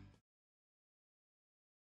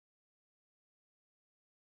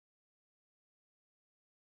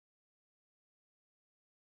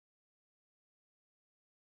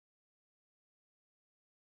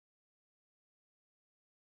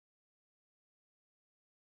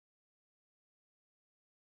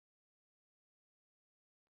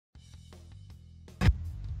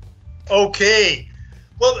 Okay.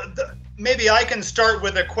 Well, maybe I can start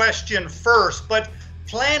with a question first, but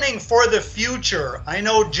planning for the future. I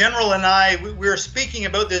know General and I, we were speaking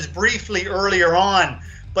about this briefly earlier on,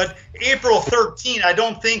 but April 13, I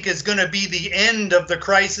don't think is going to be the end of the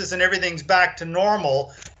crisis and everything's back to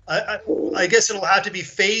normal. I guess it'll have to be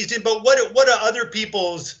phased in, but what are other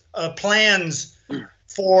people's plans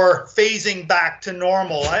for phasing back to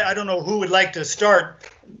normal? I don't know who would like to start.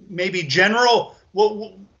 Maybe General?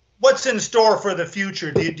 What's in store for the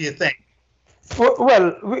future, do you think?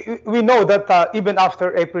 Well, we know that even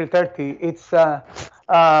after April 30, it's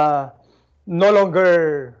no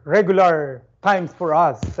longer regular times for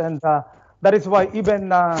us. And that is why even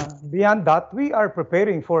beyond that, we are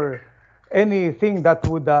preparing for anything that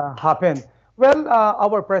would happen. Well,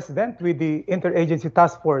 our president with the interagency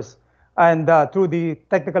task force and through the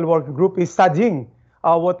technical working group is studying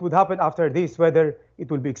what would happen after this, whether it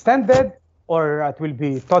will be extended or it will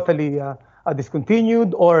be totally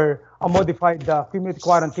discontinued or a modified community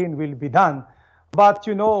quarantine will be done. But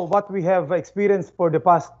you know what we have experienced for the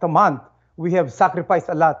past month, we have sacrificed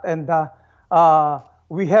a lot, and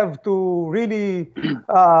we have to really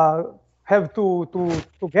have to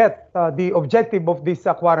get the objective of this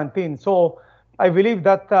quarantine. So I believe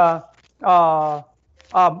that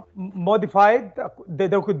modified,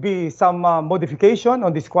 there could be some modification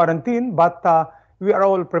on this quarantine, but we are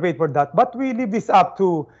all prepared for that. But we leave this up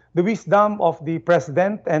to the wisdom of the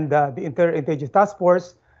president and the interagency task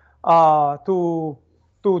force to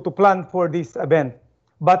plan for this event.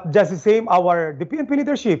 But just the same, the PNP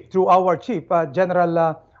leadership through our chief,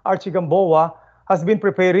 General Archie Gamboa, has been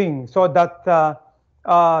preparing so that the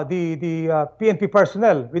PNP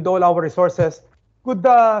personnel with all our resources could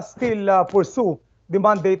still pursue the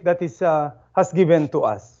mandate that has given to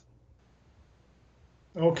us.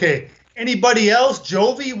 Okay. Anybody else?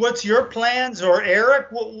 Jovi, what's your plans? Or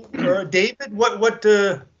Eric, or David? What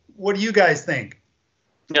do you guys think?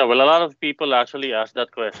 Yeah, well, a lot of people actually ask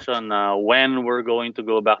that question, when we're going to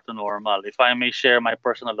go back to normal. If I may share my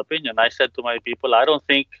personal opinion, I said to my people, I don't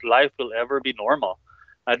think life will ever be normal.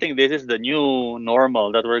 I think this is the new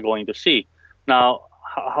normal that we're going to see. Now,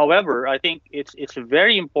 however, I think it's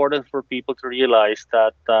very important for people to realize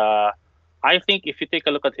that I think if you take a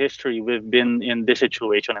look at history, we've been in this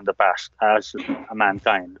situation in the past as a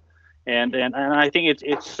mankind. And I think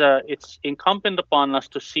it's incumbent upon us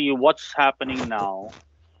to see what's happening now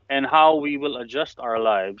and how we will adjust our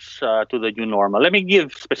lives to the new normal. Let me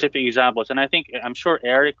give specific examples, and I'm sure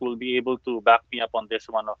Eric will be able to back me up on this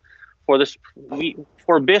one.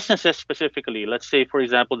 For businesses specifically, let's say, for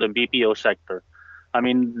example, the BPO sector. I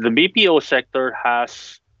mean, the BPO sector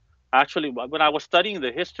has actually, when I was studying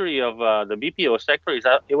the history of the BPO sector,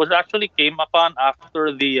 it was actually came upon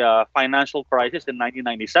after the financial crisis in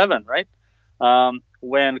 1997, right?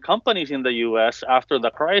 When companies in the U.S. after the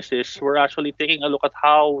crisis were actually taking a look at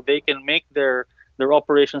how they can make their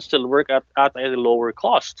operations still work at a lower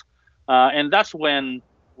cost, and that's when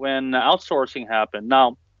outsourcing happened.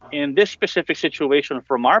 Now, in this specific situation,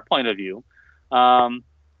 from our point of view,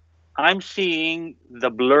 I'm seeing the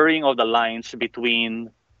blurring of the lines between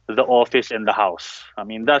the office and the house. I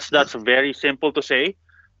mean, that's very simple to say,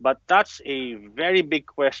 but that's a very big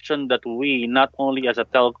question that we, not only as a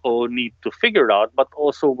telco, need to figure out, but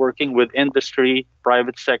also working with industry,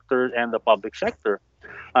 private sector, and the public sector.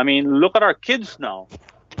 I mean, look at our kids now.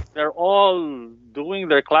 They're all doing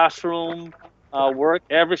their classroom work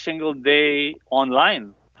every single day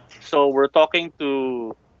online. So we're talking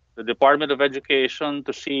to the Department of Education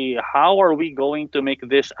to see how are we going to make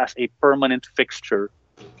this as a permanent fixture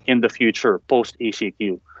in the future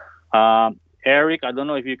post-ECQ. Eric, I don't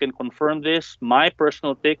know if you can confirm this. My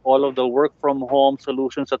personal take, all of the work from home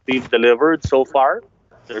solutions that we've delivered so far,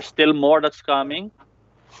 there's still more that's coming.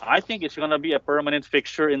 I think it's going to be a permanent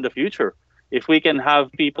fixture in the future. If we can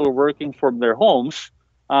have people working from their homes,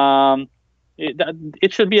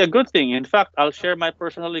 it should be a good thing. In fact, I'll share my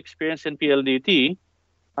personal experience in PLDT.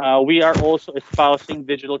 We are also espousing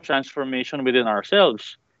digital transformation within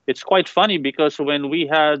ourselves. It's quite funny because when we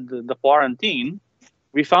had the quarantine,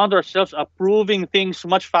 we found ourselves approving things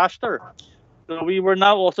much faster. So we were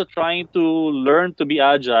now also trying to learn to be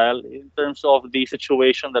agile in terms of the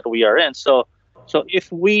situation that we are in. So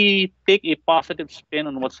if we take a positive spin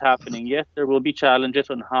on what's happening, yes, there will be challenges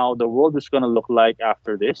on how the world is going to look like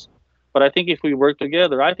after this. But I think if we work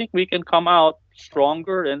together, I think we can come out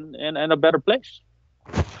stronger and a better place.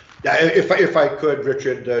 Yeah, if I could,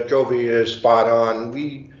 Richard, Jovi is spot on.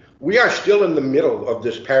 We are still in the middle of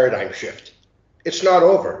this paradigm shift. It's not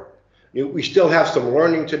over. We still have some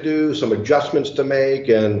learning to do, some adjustments to make,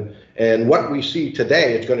 and And what we see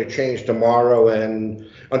today is going to change tomorrow. And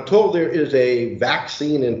until there is a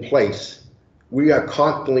vaccine in place, we are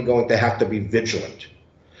constantly going to have to be vigilant.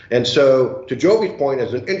 And so, to Jovi's point,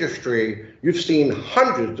 as an industry, you've seen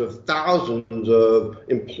hundreds of thousands of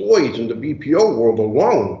employees in the BPO world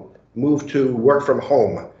alone move to work from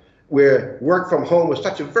home, where work from home was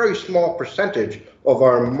such a very small percentage of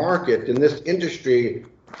our market in this industry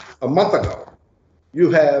a month ago.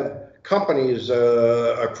 You have companies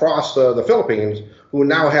across the Philippines who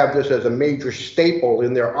now have this as a major staple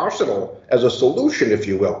in their arsenal as a solution, if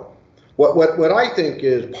you will. What I think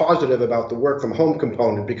is positive about the work from home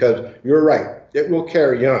component, because you're right, it will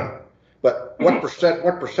carry on. But what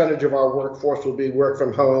percentage of our workforce will be work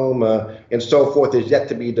from home and so forth is yet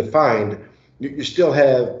to be defined. You still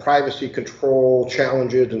have privacy control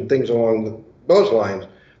challenges and things along those lines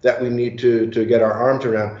that we need to get our arms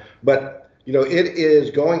around. But you know, it is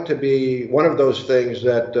going to be one of those things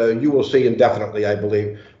that you will see indefinitely, I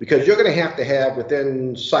believe, because you're going to have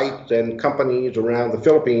within sites and companies around the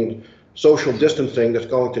Philippines social distancing that's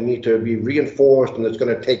going to need to be reinforced, and it's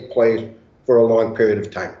going to take place for a long period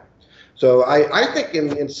of time. So I think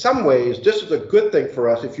in some ways this is a good thing for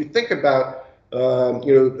us. If you think about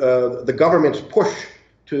the government's push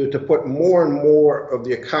to put more and more of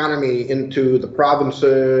the economy into the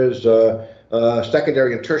provinces,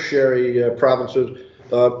 secondary and tertiary provinces,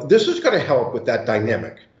 this is going to help with that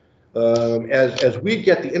dynamic. As we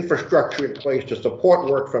get the infrastructure in place to support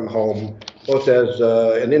work from home, both as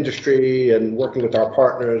an industry and working with our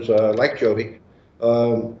partners like Jovi,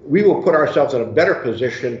 we will put ourselves in a better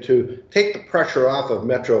position to take the pressure off of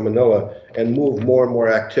Metro Manila and move more and more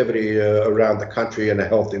activity around the country in a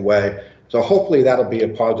healthy way. So hopefully that'll be a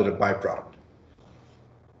positive byproduct.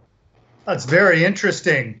 That's very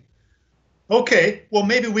interesting. Okay, well,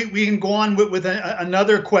 maybe we can go on with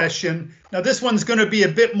another question. Now, this one's going to be a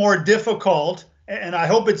bit more difficult, and I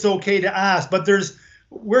hope it's okay to ask, but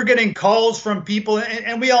we're getting calls from people,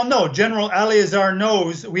 and we all know, General Eleazar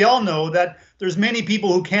knows, we all know that there's many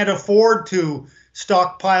people who can't afford to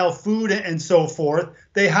stockpile food and so forth.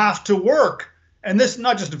 They have to work, and this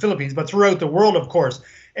not just in the Philippines, but throughout the world, of course.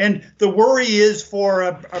 And the worry is for,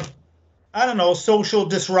 I don't know, social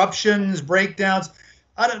disruptions, breakdowns.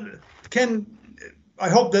 I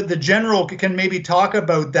hope that the general can maybe talk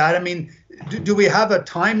about that. I mean, do we have a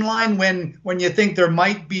timeline when you think there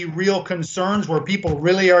might be real concerns where people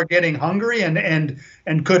really are getting hungry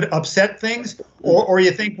and could upset things, or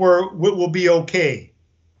you think we'll be okay?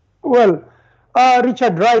 Well,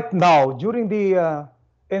 Richard, right now during the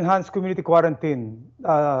enhanced community quarantine,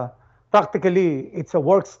 practically it's a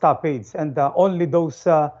work stoppage, and only those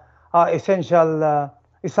essential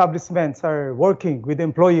establishments are working with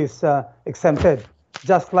employees exempted,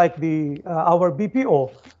 just like our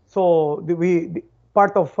BPO. So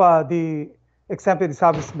part of the exempted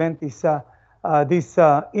establishment is this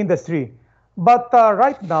industry. But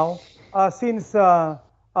right now, since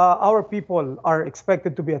our people are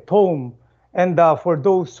expected to be at home, and for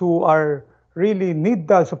those who are really need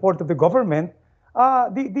the support of the government,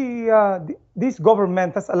 this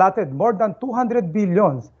government has allotted more than 200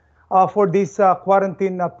 billions for this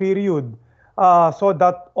quarantine period, so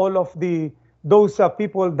that all of those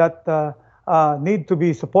people that need to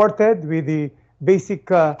be supported with the basic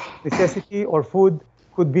necessity or food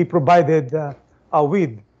could be provided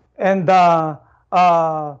with. And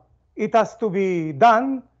it has to be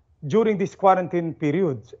done during this quarantine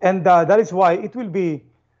period. And that is why it will be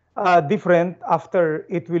different after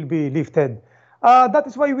it will be lifted. That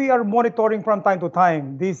is why we are monitoring from time to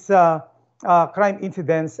time these crime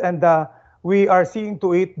incidents, and we are seeing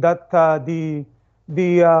to it that the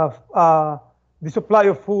supply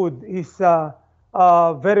of food is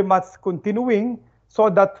very much continuing, so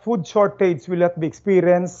that food shortage will not be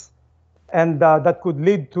experienced, and that could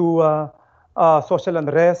lead to social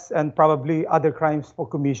unrest and probably other crimes for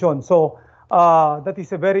commission. So that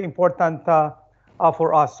is a very important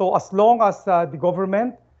for us. So as long as the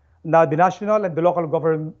government, the national and the local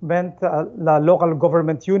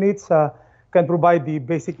government units can provide the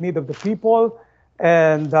basic need of the people,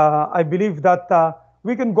 and I believe that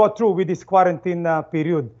we can go through with this quarantine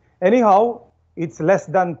period. Anyhow, it's less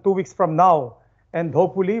than 2 weeks from now, and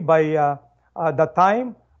hopefully by that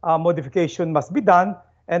time, modification must be done,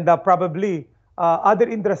 and probably other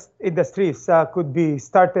industries could be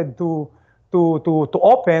started to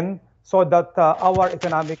open, so that our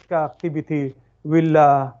economic activity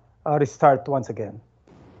will restart once again.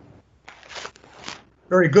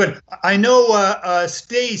 Very good. I know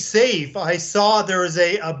Stay Safe. I saw there is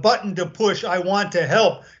a button to push, I want to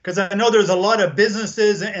help, because I know there's a lot of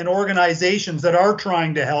businesses and organizations that are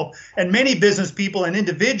trying to help, and many business people and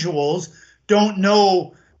individuals don't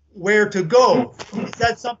know where to go. Is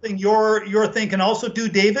that something you're thinking also too,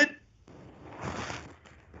 David?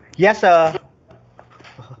 Yes,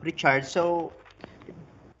 Richard. So,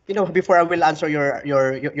 before I will answer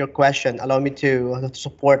your question, allow me to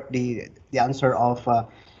support the answer of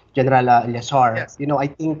General Eleazar. Yes. I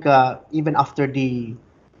think even after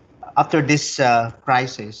this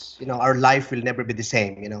crisis, our life will never be the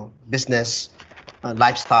same. Business,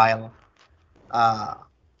 lifestyle,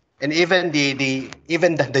 and even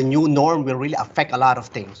the new norm will really affect a lot of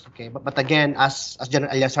things. Okay, but again, as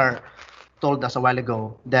General Eleazar told us a while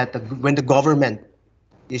ago, that when the government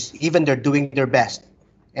they're doing their best,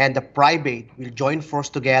 and the private will join force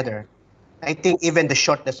together, I think even the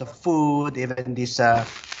shortness of food, even this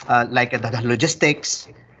like the logistics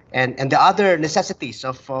and the other necessities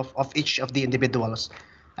of each of the individuals,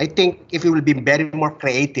 I think if we will be very more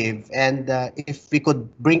creative, and if we could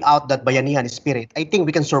bring out that Bayanihan spirit, I think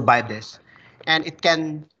we can survive this, and it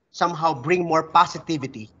can somehow bring more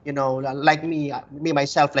positivity. Like me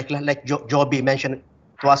myself, like Joby mentioned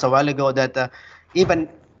to us a while ago, that even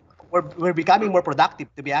we're becoming more productive,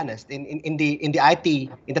 to be honest. In the IT,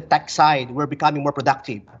 in the tech side, we're becoming more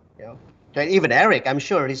productive. So even Eric, I'm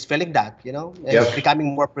sure he's feeling that. Yes. He's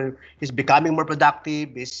becoming more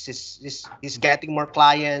productive. He's getting more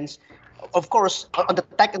clients. Of course, on the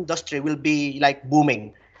tech industry will be like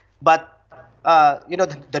booming, but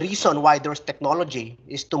the reason why there's technology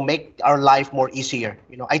is to make our life more easier.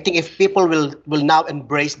 I think if people will now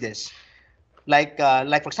embrace this, like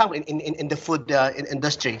for example in the food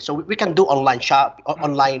industry, so we can do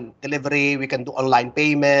online delivery, we can do online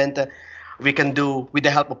payment, we can do with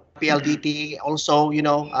the help of PLDT also.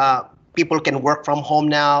 People can work from home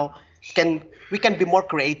now. We can be more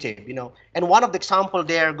creative. And one of the example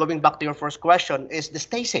there, going back to your first question, is the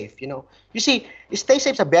Stay Safe. You see, Stay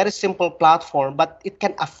Safe is a very simple platform, but it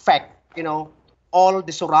can affect all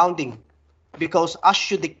the surrounding. Because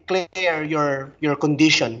as you declare your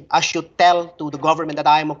condition, as you tell to the government that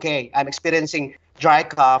I'm okay, I'm experiencing dry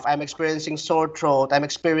cough, I'm experiencing sore throat, I'm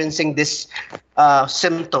experiencing this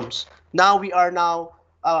symptoms. Now we are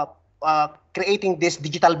creating this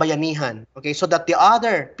digital bayanihan, okay, so that the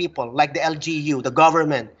other people like the LGU, the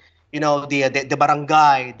government, the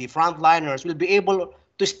barangay, the frontliners will be able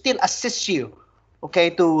to still assist you, okay,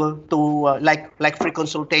 to like free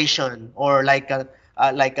consultation, or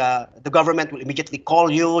the government will immediately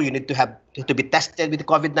call you. You need to be tested with the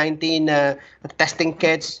COVID-19 testing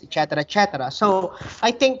kits, etc., etc. So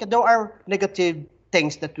I think there are negative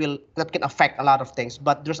things that can affect a lot of things,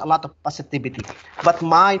 but there's a lot of positivity. But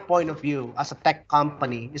my point of view as a tech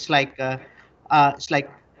company is it's like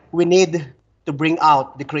we need to bring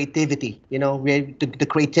out the creativity. The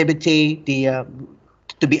creativity,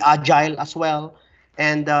 to be agile as well,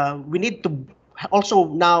 and we need to also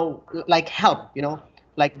now help.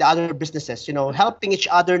 Like the other businesses, helping each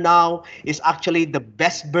other now is actually the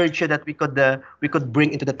best virtue that we could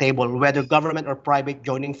bring into the table, whether government or private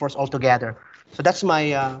joining force all together. So that's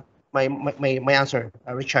my my answer,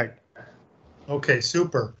 Richard. Okay,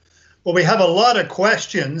 super. Well, we have a lot of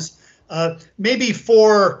questions. Maybe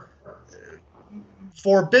for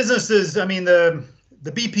businesses, I mean the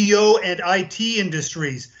BPO and IT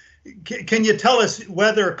industries, can you tell us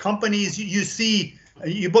whether companies you see?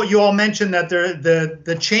 You all mentioned that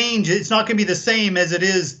the change, it's not going to be the same as it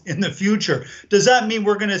is in the future. Does that mean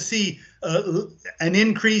we're going to see an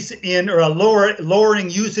increase in, or a lowering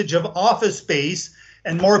usage of office space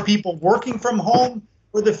and more people working from home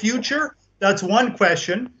for the future? That's one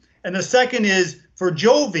question. And the second is for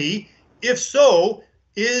Jovi, if so,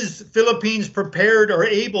 is Philippines prepared or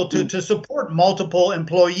able to support multiple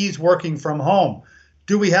employees working from home?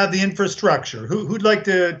 Do we have the infrastructure? Who'd like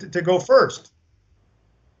to go first?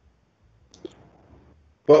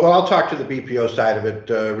 Well, I'll talk to the BPO side of it,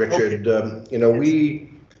 Richard. Okay.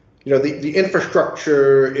 The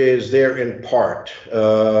infrastructure is there in part.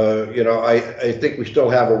 I think we still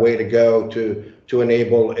have a way to go to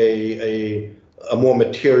enable a more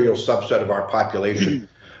material subset of our population.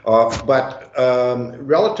 But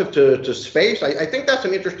relative to space, I think that's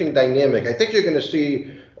an interesting dynamic. I think you're going to see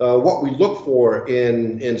what we look for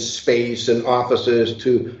in space and offices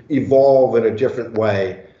to evolve in a different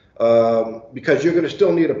way. Because you're going to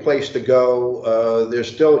still need a place to go.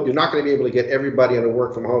 You're not going to be able to get everybody in a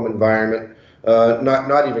work from home environment,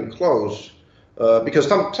 not even close, because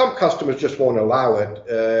some customers just won't allow it,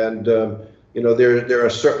 and there are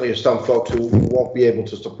certainly some folks who won't be able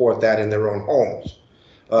to support that in their own homes.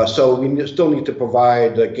 So we still need to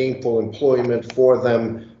provide gainful employment for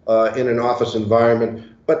them in an office environment.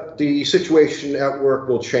 But the situation at work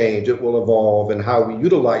will change, it will evolve, and how we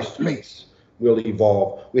utilize space will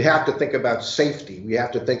evolve. We have to think about safety. We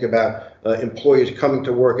have to think about employees coming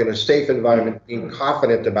to work in a safe environment, being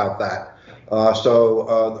confident about that. So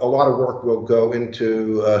a lot of work will go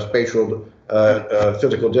into spatial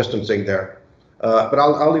physical distancing there. But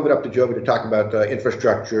I'll leave it up to Jovi to talk about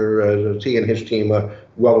infrastructure. He and his team are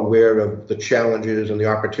well aware of the challenges and the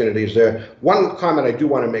opportunities there. One comment I do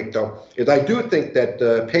want to make, though, is I do think that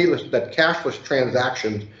that cashless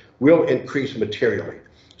transactions will increase materially.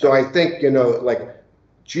 So I think, like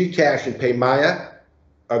GCash and PayMaya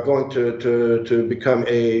are going to become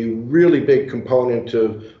a really big component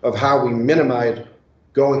of how we minimize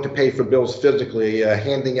going to pay for bills physically,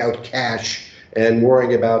 handing out cash, and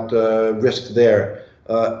worrying about risk there.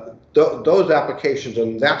 Those applications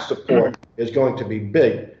and that support is going to be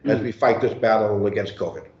big as we fight this battle against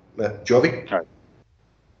COVID. Jovi? All right.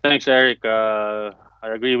 Thanks, Eric. I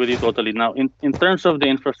agree with you totally. Now, in terms of the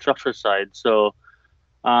infrastructure side, so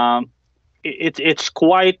it's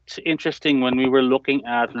quite interesting when we were looking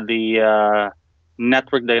at the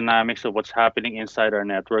network dynamics of what's happening inside our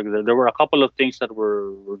network. There were a couple of things that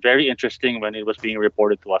were very interesting when it was being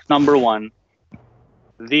reported to us. Number one,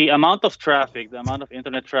 the amount of traffic, the amount of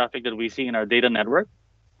internet traffic that we see in our data network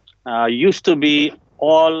used to be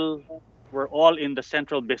we're all in the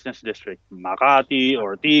central business district, Makati,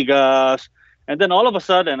 Ortigas. And then all of a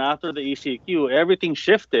sudden, after the ECQ, everything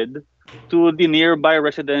shifted to the nearby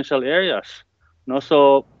residential areas.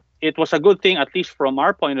 So it was a good thing, at least from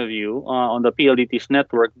our point of view, on the PLDT's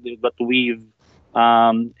network, but we've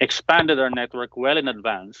expanded our network well in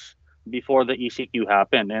advance before the ECQ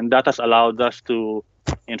happened. And that has allowed us to,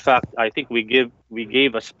 in fact, I think we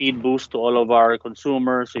gave a speed boost to all of our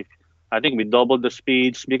consumers. I think we doubled the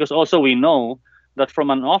speeds, because also we know that from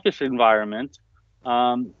an office environment,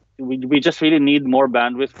 we just really need more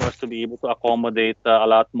bandwidth for us to be able to accommodate a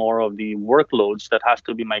lot more of the workloads that has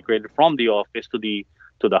to be migrated from the office to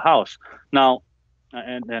the house. Now,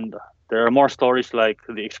 and there are more stories like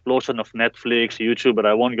the explosion of Netflix, YouTube, but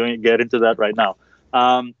I won't get into that right now.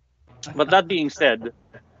 But that being said,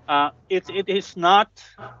 it is not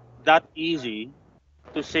that easy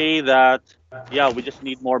to say that, yeah, we just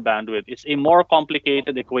need more bandwidth. It's a more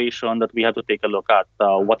complicated equation that we have to take a look at.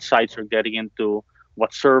 What sites you're getting into,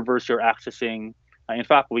 what servers you're accessing. In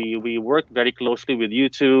fact, we work very closely with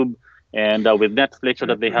YouTube and with Netflix so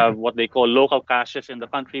that they have what they call local caches in the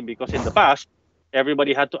country, because in the past,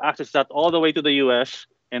 everybody had to access that all the way to the US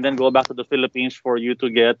and then go back to the Philippines for you to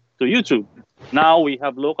get to YouTube. Now we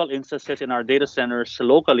have local instances in our data centers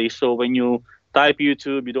locally. So when you type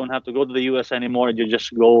YouTube, you don't have to go to the US anymore. You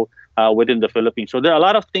just go within the Philippines. So there are a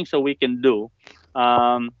lot of things that we can do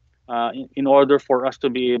in order for us to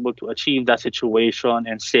be able to achieve that situation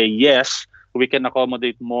and say, yes, we can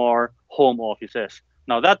accommodate more home offices.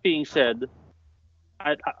 Now, that being said,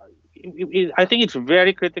 I think it's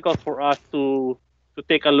very critical for us to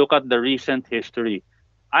take a look at the recent history.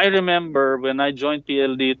 I remember when I joined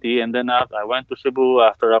PLDT and then I went to Cebu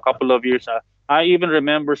after a couple of years, I even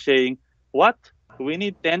remember saying, what? We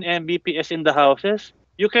need 10 Mbps in the houses?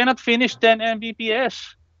 You cannot finish 10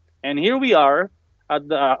 Mbps. And here we are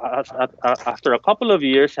after a couple of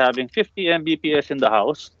years having 50 Mbps in the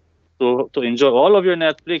house to enjoy all of your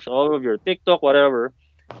Netflix, all of your TikTok, whatever,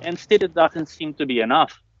 and still it doesn't seem to be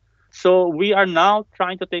enough. So we are now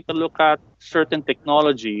trying to take a look at certain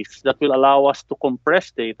technologies that will allow us to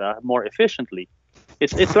compress data more efficiently.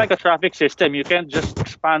 It's like a traffic system. You can't just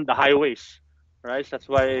expand the highways, right? That's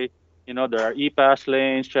why there are e-pass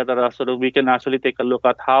lanes, etc., so that we can actually take a look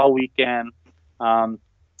at how we can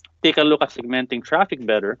take a look at segmenting traffic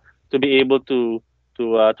better to be able to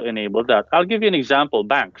enable that. I'll give you an example: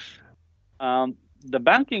 banks. The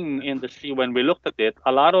banking industry, when we looked at it,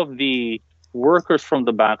 a lot of the workers from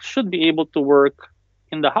the banks should be able to work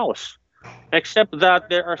in the house, except that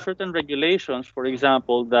there are certain regulations, for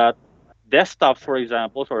example, that desktops, for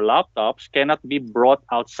example, or laptops cannot be brought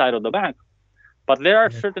outside of the bank. But there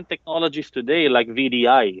are certain technologies today like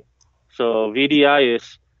VDI. So VDI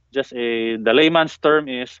is just the layman's term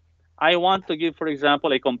is, I want to give, for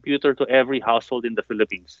example, a computer to every household in the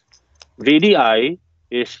Philippines. VDI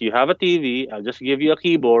is you have a TV, I'll just give you a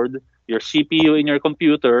keyboard, your CPU in your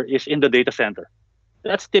computer is in the data center.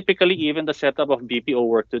 That's typically even the setup of BPO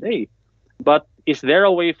work today. But is there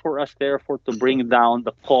a way for us, therefore, to bring down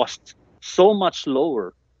the cost so much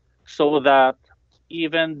lower so that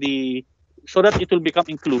so that it will become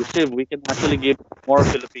inclusive? We can actually give more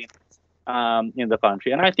Filipinos in the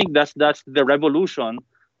country. And I think that's the revolution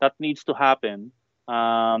that needs to happen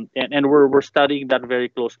and we're studying that very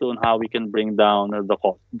closely on how we can bring down the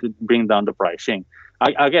cost, bring down the pricing.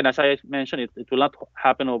 Again, as I mentioned, it will not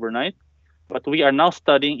happen overnight, but we are now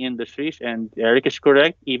studying industries, and Eric is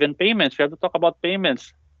correct. Even payments, we have to talk about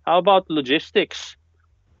payments. How about logistics,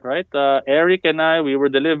 right? Eric and I, we were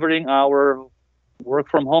delivering our work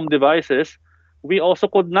from home devices. We also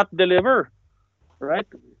could not deliver, right?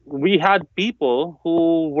 We had people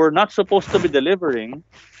who were not supposed to be delivering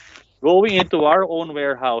going into our own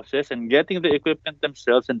warehouses and getting the equipment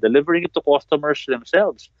themselves and delivering it to customers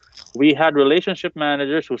themselves. We had relationship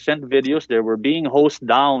managers who sent videos. They were being hosed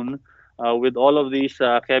down with all of these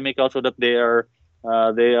chemicals so that they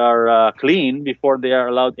are clean before they are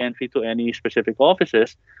allowed entry to any specific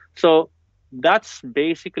offices. So that's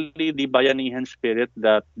basically the Bayanihan spirit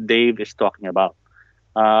that Dave is talking about.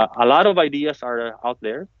 A lot of ideas are out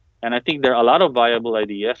there, and I think there are a lot of viable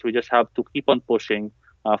ideas. We just have to keep on pushing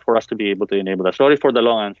for us to be able to enable that. Sorry for the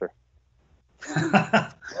long answer.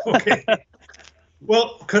 Okay.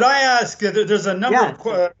 Well, could I ask, there's a number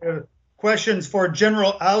of questions for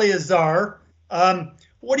General Aliazar.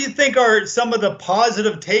 What do you think are some of the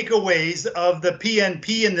positive takeaways of the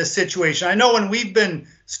PNP in this situation? I know when we've been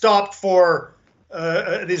stopped for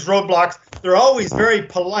these roadblocks, they're always very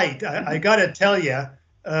polite, I got to tell you.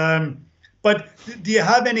 But do you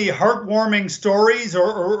have any heartwarming stories,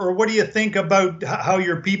 or what do you think about how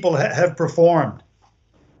your people have performed?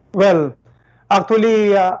 Well,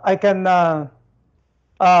 actually,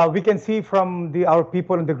 we can see from our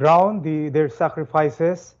people on the ground their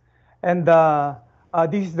sacrifices, and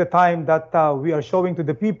this is the time that we are showing to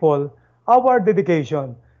the people our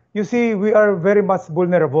dedication. You see, we are very much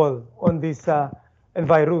vulnerable on this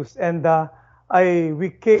virus, and we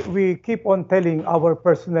keep on telling our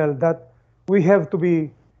personnel that we have to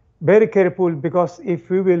be very careful, because if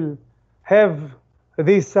we will have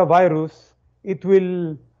this virus, it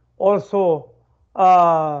will also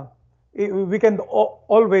we can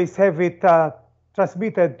always have it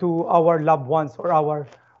transmitted to our loved ones or our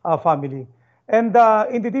family. And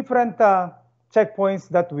in the different checkpoints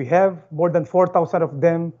that we have, more than 4,000 of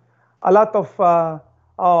them, a lot of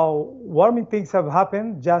warming things have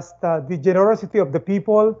happened. Just the generosity of the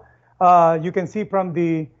people. You can see from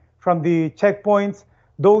the checkpoints,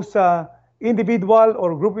 those individual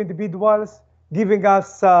or group individuals giving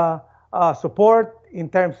us support in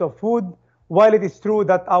terms of food. While it is true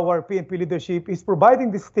that our PNP leadership is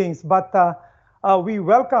providing these things, but we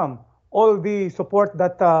welcome all the support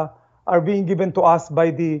that are being given to us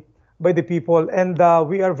by the people, and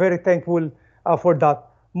we are very thankful for that.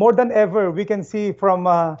 More than ever, we can see from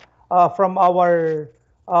our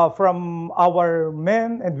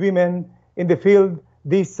men and women in the field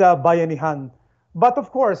this Bayanihan. But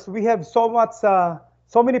of course, we have so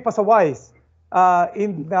many pasaways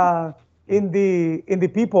in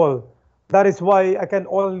the people. That is why I can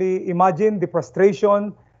only imagine the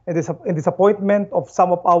frustration and disappointment of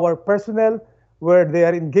some of our personnel, where they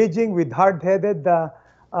are engaging with hard-headed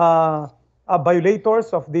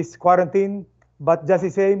violators of this quarantine. But just the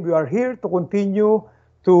same, we are here to continue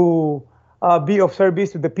to be of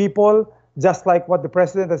service to the people, just like what the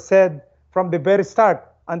President has said from the very start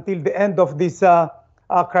until the end of this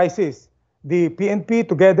crisis. The PNP,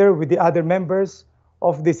 together with the other members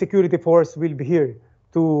of the security force, will be here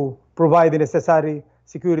to provide the necessary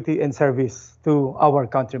security and service to our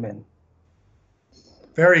countrymen.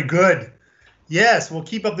 Very good. Yes, we'll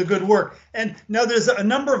keep up the good work. And now there's a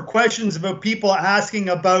number of questions about people asking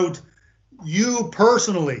about you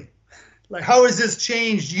personally. Like, how has this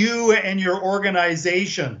changed you and your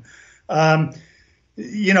organization?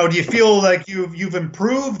 You know, do you feel like you've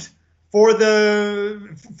improved for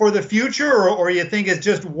the future, or you think it's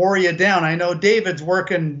just wore you down? I know David's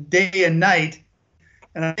working day and night,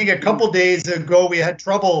 and I think a couple days ago we had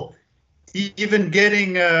trouble even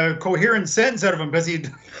getting a coherent sentence out of him because he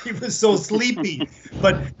was so sleepy.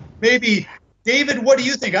 But maybe, David, what do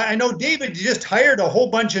you think? I know David just hired a whole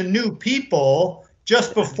bunch of new people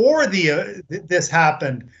just before this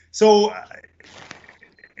happened. So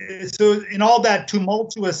in all that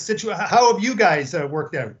tumultuous situation, how have you guys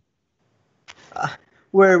worked out?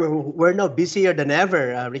 We're now busier than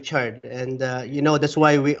ever, Richard, and you know, that's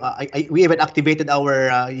why we even activated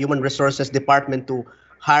our human resources department to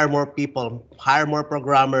hire more people, hire more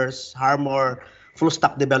programmers, hire more full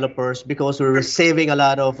stack developers, because we're saving a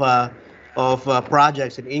lot of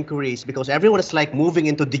projects and inquiries, because everyone is like moving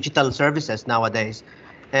into digital services nowadays,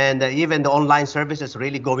 and even the online services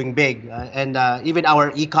really going big, and even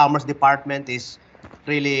our e-commerce department is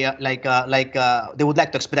really they would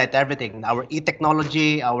like to expedite everything. Our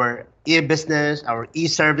e-technology, our e-business, our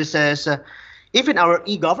e-services, even our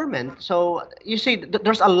e-government. So you see,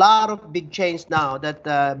 there's a lot of big change now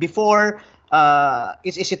that before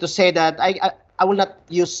it's easy to say that I will not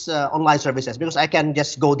use online services because I can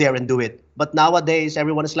just go there and do it. But nowadays,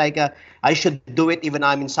 everyone is like, I should do it even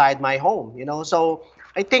I'm inside my home, you know. So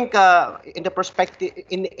I think in the perspective,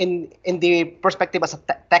 in the perspective as a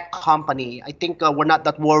tech company, I think we're not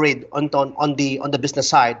that worried on the business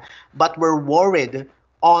side, but we're worried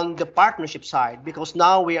on the partnership side because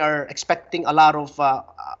now we are expecting a lot of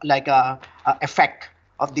effect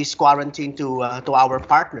of this quarantine to our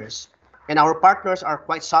partners, and our partners are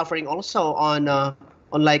quite suffering also on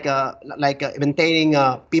maintaining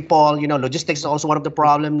people. You know, logistics is also one of the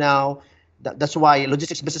problem now. That's why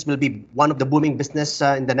logistics business will be one of the booming business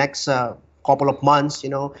in the next couple of months. You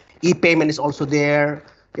know, e-payment is also there.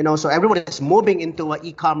 You know, so everyone is moving into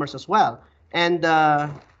e-commerce as well. And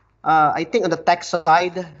I think on the tech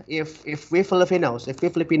side, if we Filipinos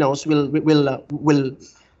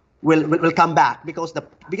will come back, because the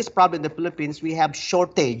biggest problem in the Philippines, we have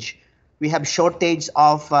shortage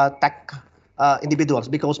of tech individuals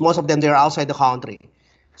because most of them they're outside the country.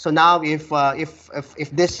 So now if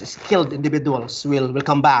these skilled individuals will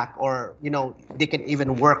come back, or you know they can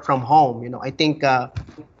even work from home, you know, I think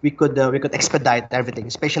we could expedite everything,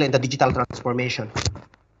 especially in the digital transformation.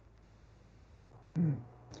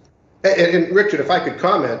 And Richard, if I could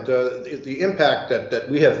comment, the impact that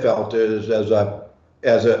we have felt is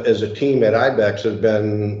as a team at IBEX has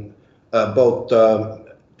been both.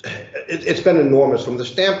 It's been enormous from the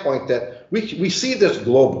standpoint that we see this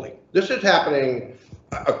globally. This is happening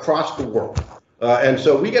across the world, and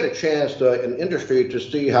so we get a chance in industry to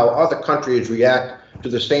see how other countries react to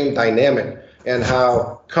the same dynamic, and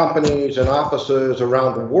how companies and offices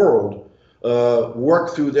around the world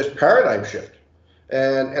work through this paradigm shift.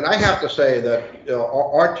 And I have to say that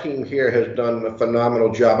our team here has done a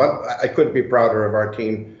phenomenal job. I couldn't be prouder of our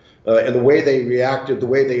team and the way they reacted, the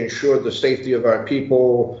way they ensured the safety of our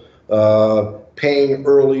people, paying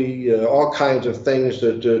early, all kinds of things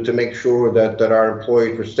to make sure that our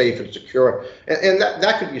employees were safe and secure. And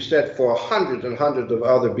that could be said for hundreds and hundreds of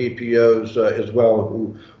other BPOs as well,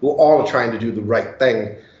 who all are trying to do the right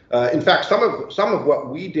thing. In fact, some of what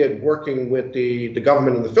we did working with the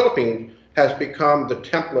government in the Philippines has become the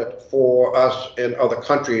template for us in other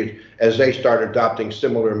countries as they start adopting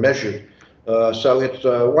similar measures. So it's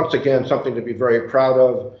once again something to be very proud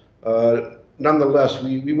of. Nonetheless,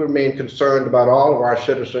 we remain concerned about all of our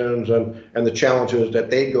citizens and the challenges that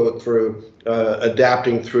they go through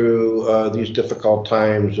adapting through these difficult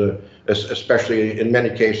times, especially in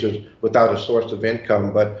many cases without a source of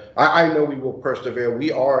income. But I know we will persevere.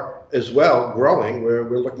 We are as well growing. We're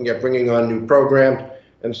looking at bringing on new programs.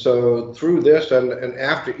 And so through this and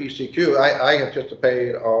after ECQ, I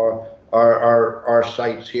anticipate our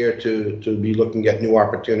sites here to be looking at new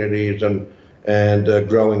opportunities and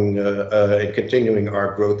growing and continuing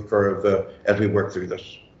our growth curve as we work through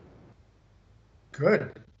this.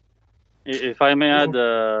 Good. If I may add,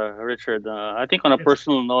 Richard, I think on a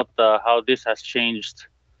personal note, how this has changed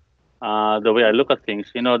the way I look at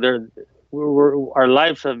things. You know, our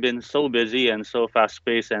lives have been so busy and so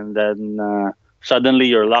fast-paced, and then suddenly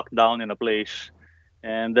you're locked down in a place,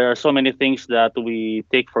 and there are so many things that we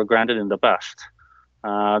take for granted in the past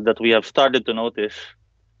that we have started to notice,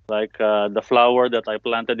 like the flower that I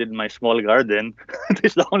planted in my small garden.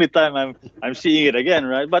 This is the only time I'm seeing it again,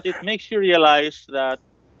 right? But it makes you realize that,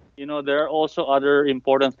 you know, there are also other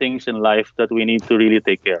important things in life that we need to really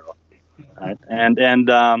take care of, right? And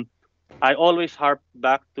I always harp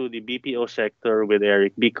back to the BPO sector with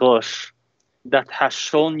Eric, because that has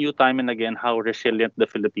shown you time and again how resilient the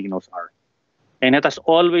Filipinos are. And it has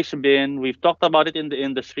always been, we've talked about it in the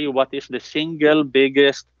industry, what is the single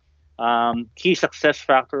biggest key success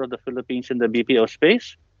factor of the Philippines in the BPO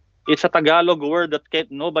space? It's a Tagalog word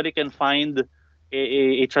that nobody can find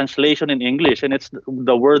a translation in English, and it's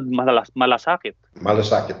the word malasakit.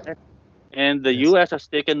 Malasakit. And the U.S. has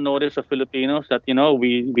taken notice of Filipinos that, you know,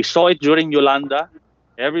 we saw it during Yolanda.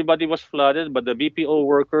 Everybody was flooded, but the BPO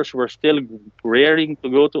workers were still raring to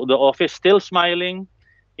go to the office, still smiling.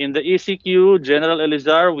 In the ECQ, General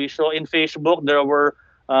Elizar, we saw in Facebook there were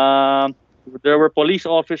police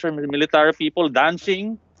officers, military people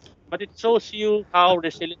dancing. But it shows you how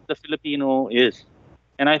resilient the Filipino is.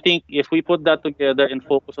 And I think if we put that together and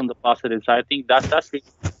focus on the positive side, I think that's really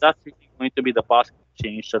going to be the positive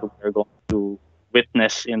change that we're going to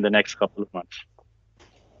witness in the next couple of months.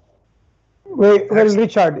 Well,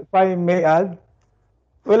 Richard, if I may add,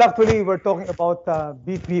 well, actually, we're talking about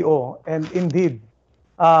BPO, and indeed,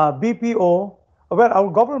 BPO, well,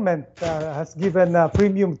 our government has given a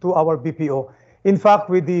premium to our BPO. In fact,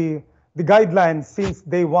 with the the guidelines since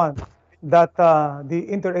day one that the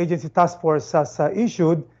interagency task force has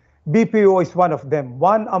issued, BPO is one of them,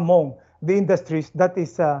 one among the industries that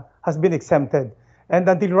is has been exempted. And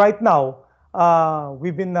until right now,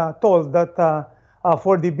 we've been told that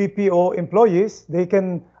for the BPO employees, they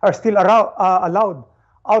are still allowed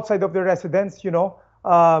outside of their residence,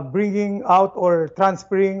 bringing out or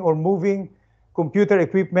transferring or moving computer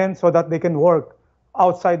equipment so that they can work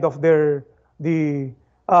outside of their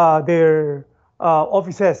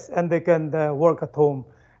offices, and they can work at home.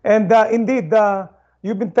 And indeed,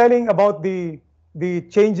 you've been telling about the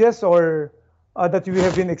changes or that you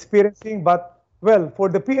have been experiencing. But well, for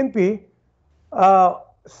the PNP,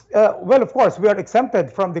 well, of course, we are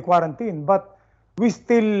exempted from the quarantine, but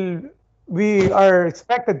we are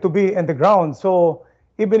expected to be in the ground. So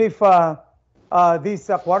even if this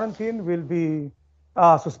quarantine will be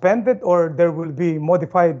suspended or there will be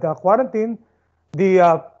modified quarantine,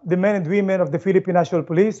 the men and women of the Philippine National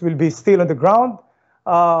Police will be still on the ground,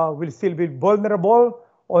 will still be vulnerable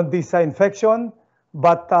on this infection,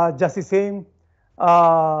 but just the same,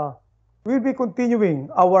 we'll be continuing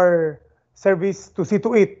our service to see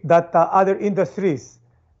to it that other industries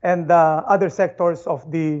and other sectors of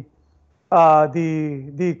the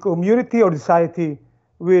community or society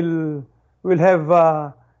will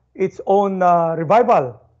have its own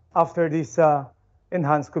revival after this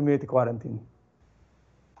enhanced community quarantine.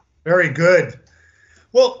 Very good.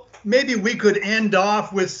 Well, maybe we could end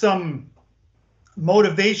off with some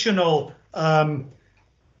motivational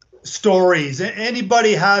stories.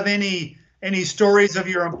 Anybody have any stories of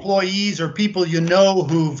your employees or people you know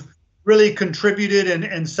who've really contributed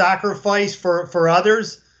and sacrificed for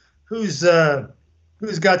others? Who's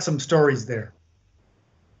got some stories there?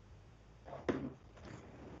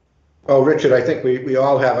 Oh, Richard, I think we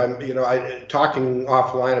all have. Talking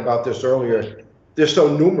offline about this earlier. They're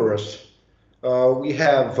so numerous. We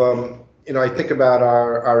have, I think about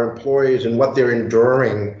our employees and what they're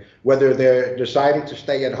enduring, whether they're deciding to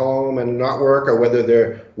stay at home and not work, or whether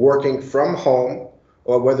they're working from home,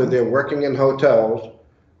 or whether they're working in hotels.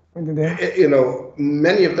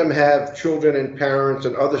 Many of them have children and parents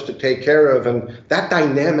and others to take care of, and that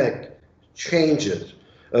dynamic changes.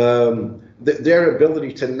 Their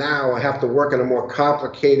ability to now have to work in a more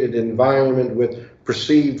complicated environment with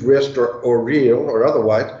perceived risk or real or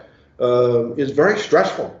otherwise is very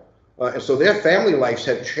stressful. And so their family lives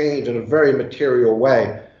have changed in a very material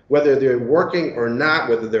way, whether they're working or not,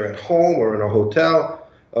 whether they're at home or in a hotel.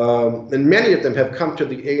 And many of them have come to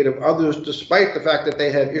the aid of others despite the fact that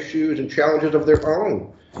they have issues and challenges of their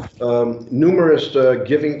own. Numerous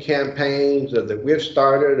giving campaigns that we've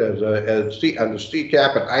started under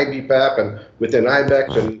CCAP and IBPAP and within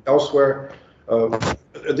IBEX and elsewhere.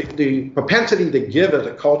 The propensity to give as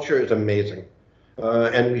a culture is amazing.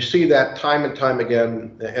 And we see that time and time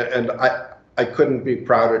again. And I couldn't be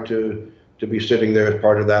prouder to be sitting there as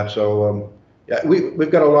part of that. So yeah,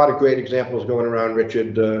 we've got a lot of great examples going around,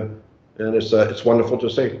 Richard, and it's wonderful to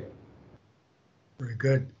see. Very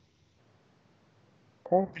good.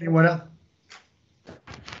 Anyone else?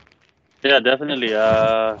 Yeah, definitely.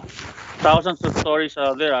 Thousands of stories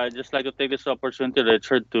out there. I'd just like to take this opportunity,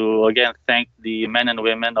 Richard, to again thank the men and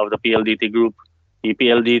women of the PLDT group,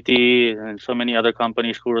 EPLDT, and so many other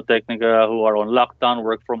companies, Kuro Technica, who are on lockdown,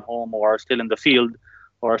 work from home, or are still in the field,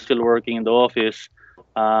 or are still working in the office.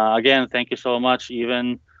 Again, thank you so much.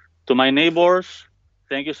 Even to my neighbors,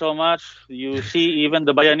 thank you so much. You see, even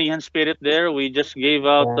the Bayanihan spirit there. We just gave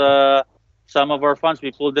out some of our funds.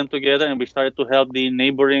 We pulled them together and we started to help the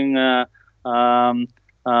neighboring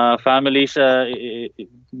families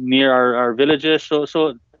near our villages.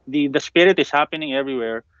 So the spirit is happening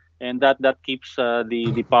everywhere, and that keeps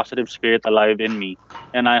the positive spirit alive in me.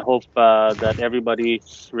 And I hope that everybody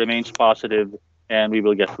remains positive and we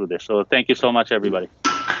will get through this. So thank you so much, everybody.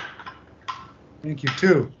 Thank you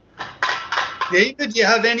too. David, do you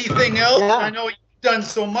have anything else? Yeah. I know you've done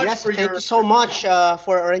so much for thank you so much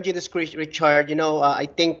for arranging this, Richard. I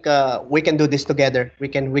think we can do this together. We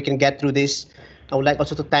can get through this. I would like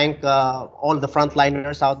also to thank all the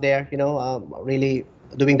frontliners out there, really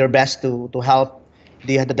doing their best to help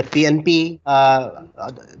the PNP,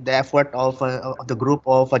 the effort of the group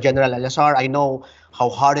of General LSR. I know how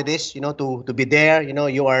hard it is, to be there.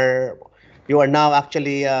 You are now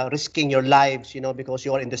actually risking your lives, because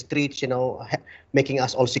you are in the streets, making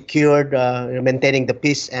us all secured, maintaining the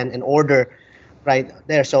peace and order right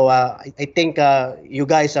there. So I think you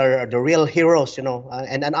guys are the real heroes,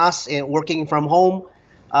 and us working from home,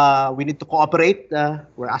 we need to cooperate.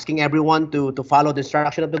 We're asking everyone to follow the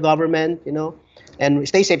instruction of the government, And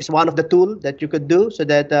stay safe is one of the tools that you could do so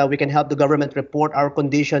that we can help the government report our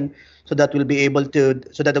condition, so that the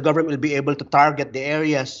government will be able to target the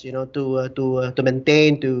areas, to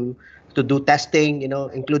maintain, to do testing,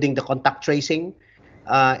 including the contact tracing,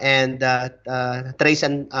 and trace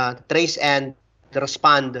and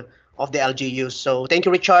respond of the LGUs. So thank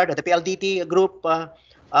you, Richard, at the PLDT group.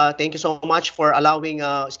 Thank you so much for allowing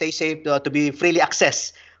Stay Safe to be freely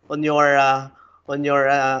accessed on your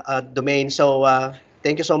domain. So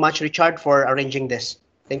thank you so much, Richard, for arranging this.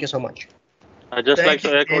 Thank you so much. I just like Thank to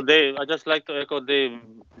you. echo Dave. I just like to echo Dave.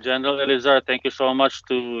 General Elizar, thank you so much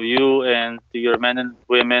to you and to your men and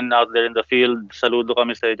women out there in the field. Saludo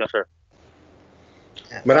kami sa inyo, sir.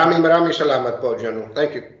 Maraming salamat po, General.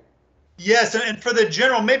 Thank you. Yes, and for the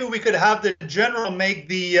general, maybe we could have the general make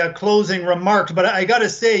the closing remarks. But I got to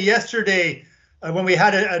say, yesterday, when we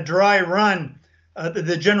had a dry run,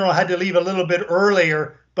 the general had to leave a little bit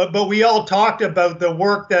earlier. But we all talked about the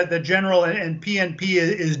work that the general and PNP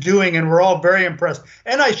is doing, and we're all very impressed.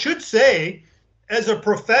 And I should say, as a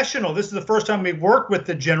professional, this is the first time we've worked with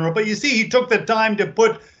the general. But you see, he took the time to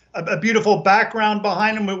put a beautiful background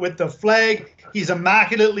behind him with the flag. He's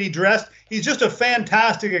immaculately dressed. He's just a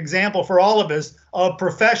fantastic example for all of us of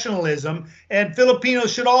professionalism. And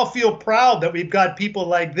Filipinos should all feel proud that we've got people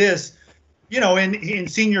like this, in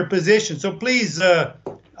senior positions. So please, I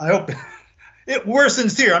hope we're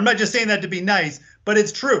sincere. I'm not just saying that to be nice, but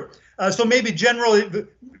it's true. So maybe, General, if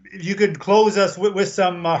you could close us with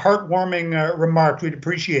some heartwarming remarks, we'd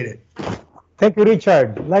appreciate it. Thank you,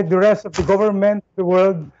 Richard. Like the rest of the government, the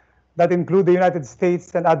world, that include the United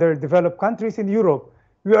States and other developed countries in Europe,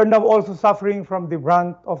 we are now also suffering from the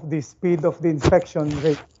brunt of the speed of the infection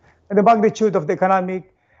rate and the magnitude of the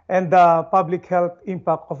economic and the public health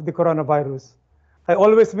impact of the coronavirus. I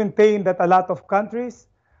always maintain that a lot of countries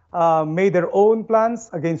made their own plans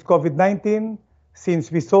against COVID-19 since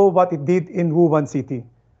we saw what it did in Wuhan City.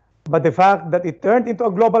 But the fact that it turned into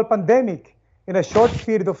a global pandemic in a short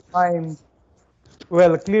period of time,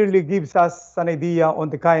 well, clearly gives us an idea on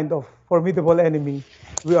the kind of formidable enemy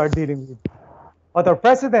we are dealing with. But our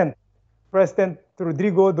President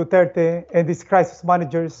Rodrigo Duterte, and his crisis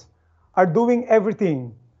managers are doing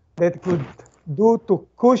everything that could do to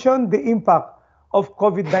cushion the impact of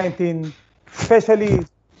COVID-19, especially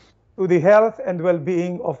to the health and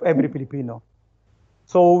well-being of every Filipino.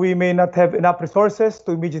 So we may not have enough resources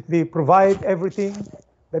to immediately provide everything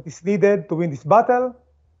that is needed to win this battle,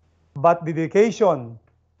 but the dedication,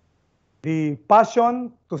 the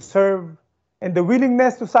passion to serve, and the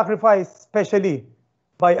willingness to sacrifice, especially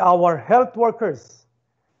by our health workers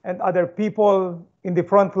and other people in the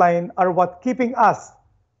front line, are what keeping us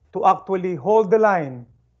to actually hold the line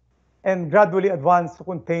and gradually advance to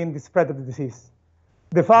contain the spread of the disease.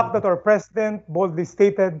 The fact that our president boldly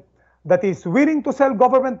stated that he is willing to sell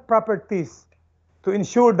government properties to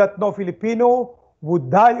ensure that no Filipino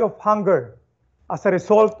would die of hunger as a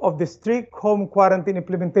result of the strict home quarantine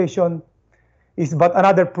implementation is but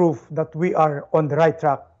another proof that we are on the right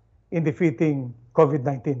track in defeating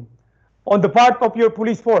COVID-19. On the part of your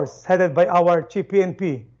police force, headed by our Chief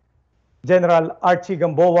PNP, General Archie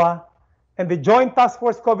Gamboa, and the Joint Task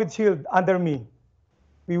Force COVID Shield under me,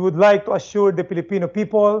 we would like to assure the Filipino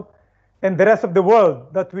people and the rest of the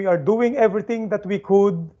world that we are doing everything that we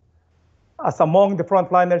could as among the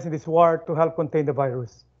frontliners in this war to help contain the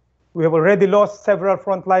virus. We have already lost several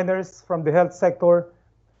frontliners from the health sector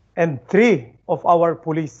and 3 of our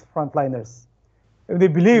police frontliners. And we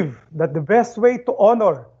believe that the best way to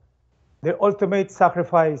honor their ultimate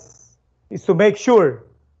sacrifice is to make sure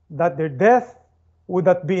that their death would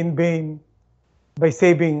not be in vain by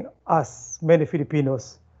saving us, many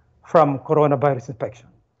Filipinos, from coronavirus infection.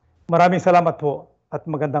 Maraming salamat po at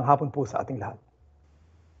magandang hapon po sa ating lahat.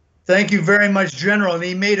 Thank you very much, General. And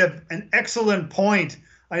he made an excellent point.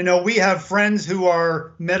 I know we have friends who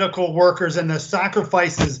are medical workers, and the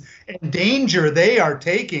sacrifices and danger they are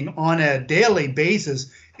taking on a daily basis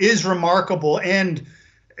is remarkable. And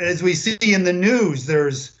as we see in the news,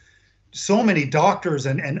 there's so many doctors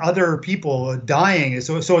and other people dying.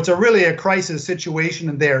 So it's really a crisis situation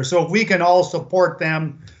in there. So if we can all support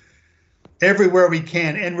them everywhere we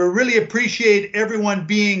can. And we really appreciate everyone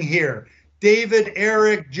being here. David,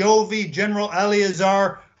 Eric, Jovi, General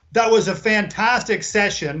Eleazar. That was a fantastic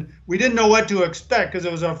session. We didn't know what to expect because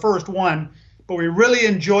it was our first one, but we really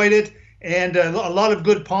enjoyed it, and a lot of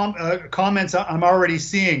good comments I'm already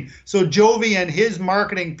seeing. So Jovi and his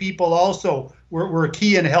marketing people also were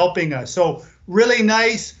key in helping us. So really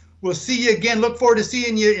nice. We'll see you again. Look forward to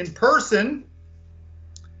seeing you in person,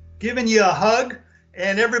 giving you a hug,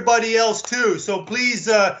 and everybody else too. So please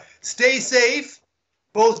stay safe.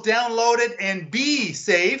 both download it and be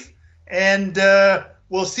safe. And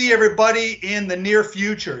we'll see everybody in the near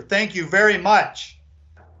future. Thank you very much.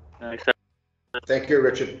 Thank you,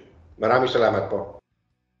 Richard. Maraming salamat po.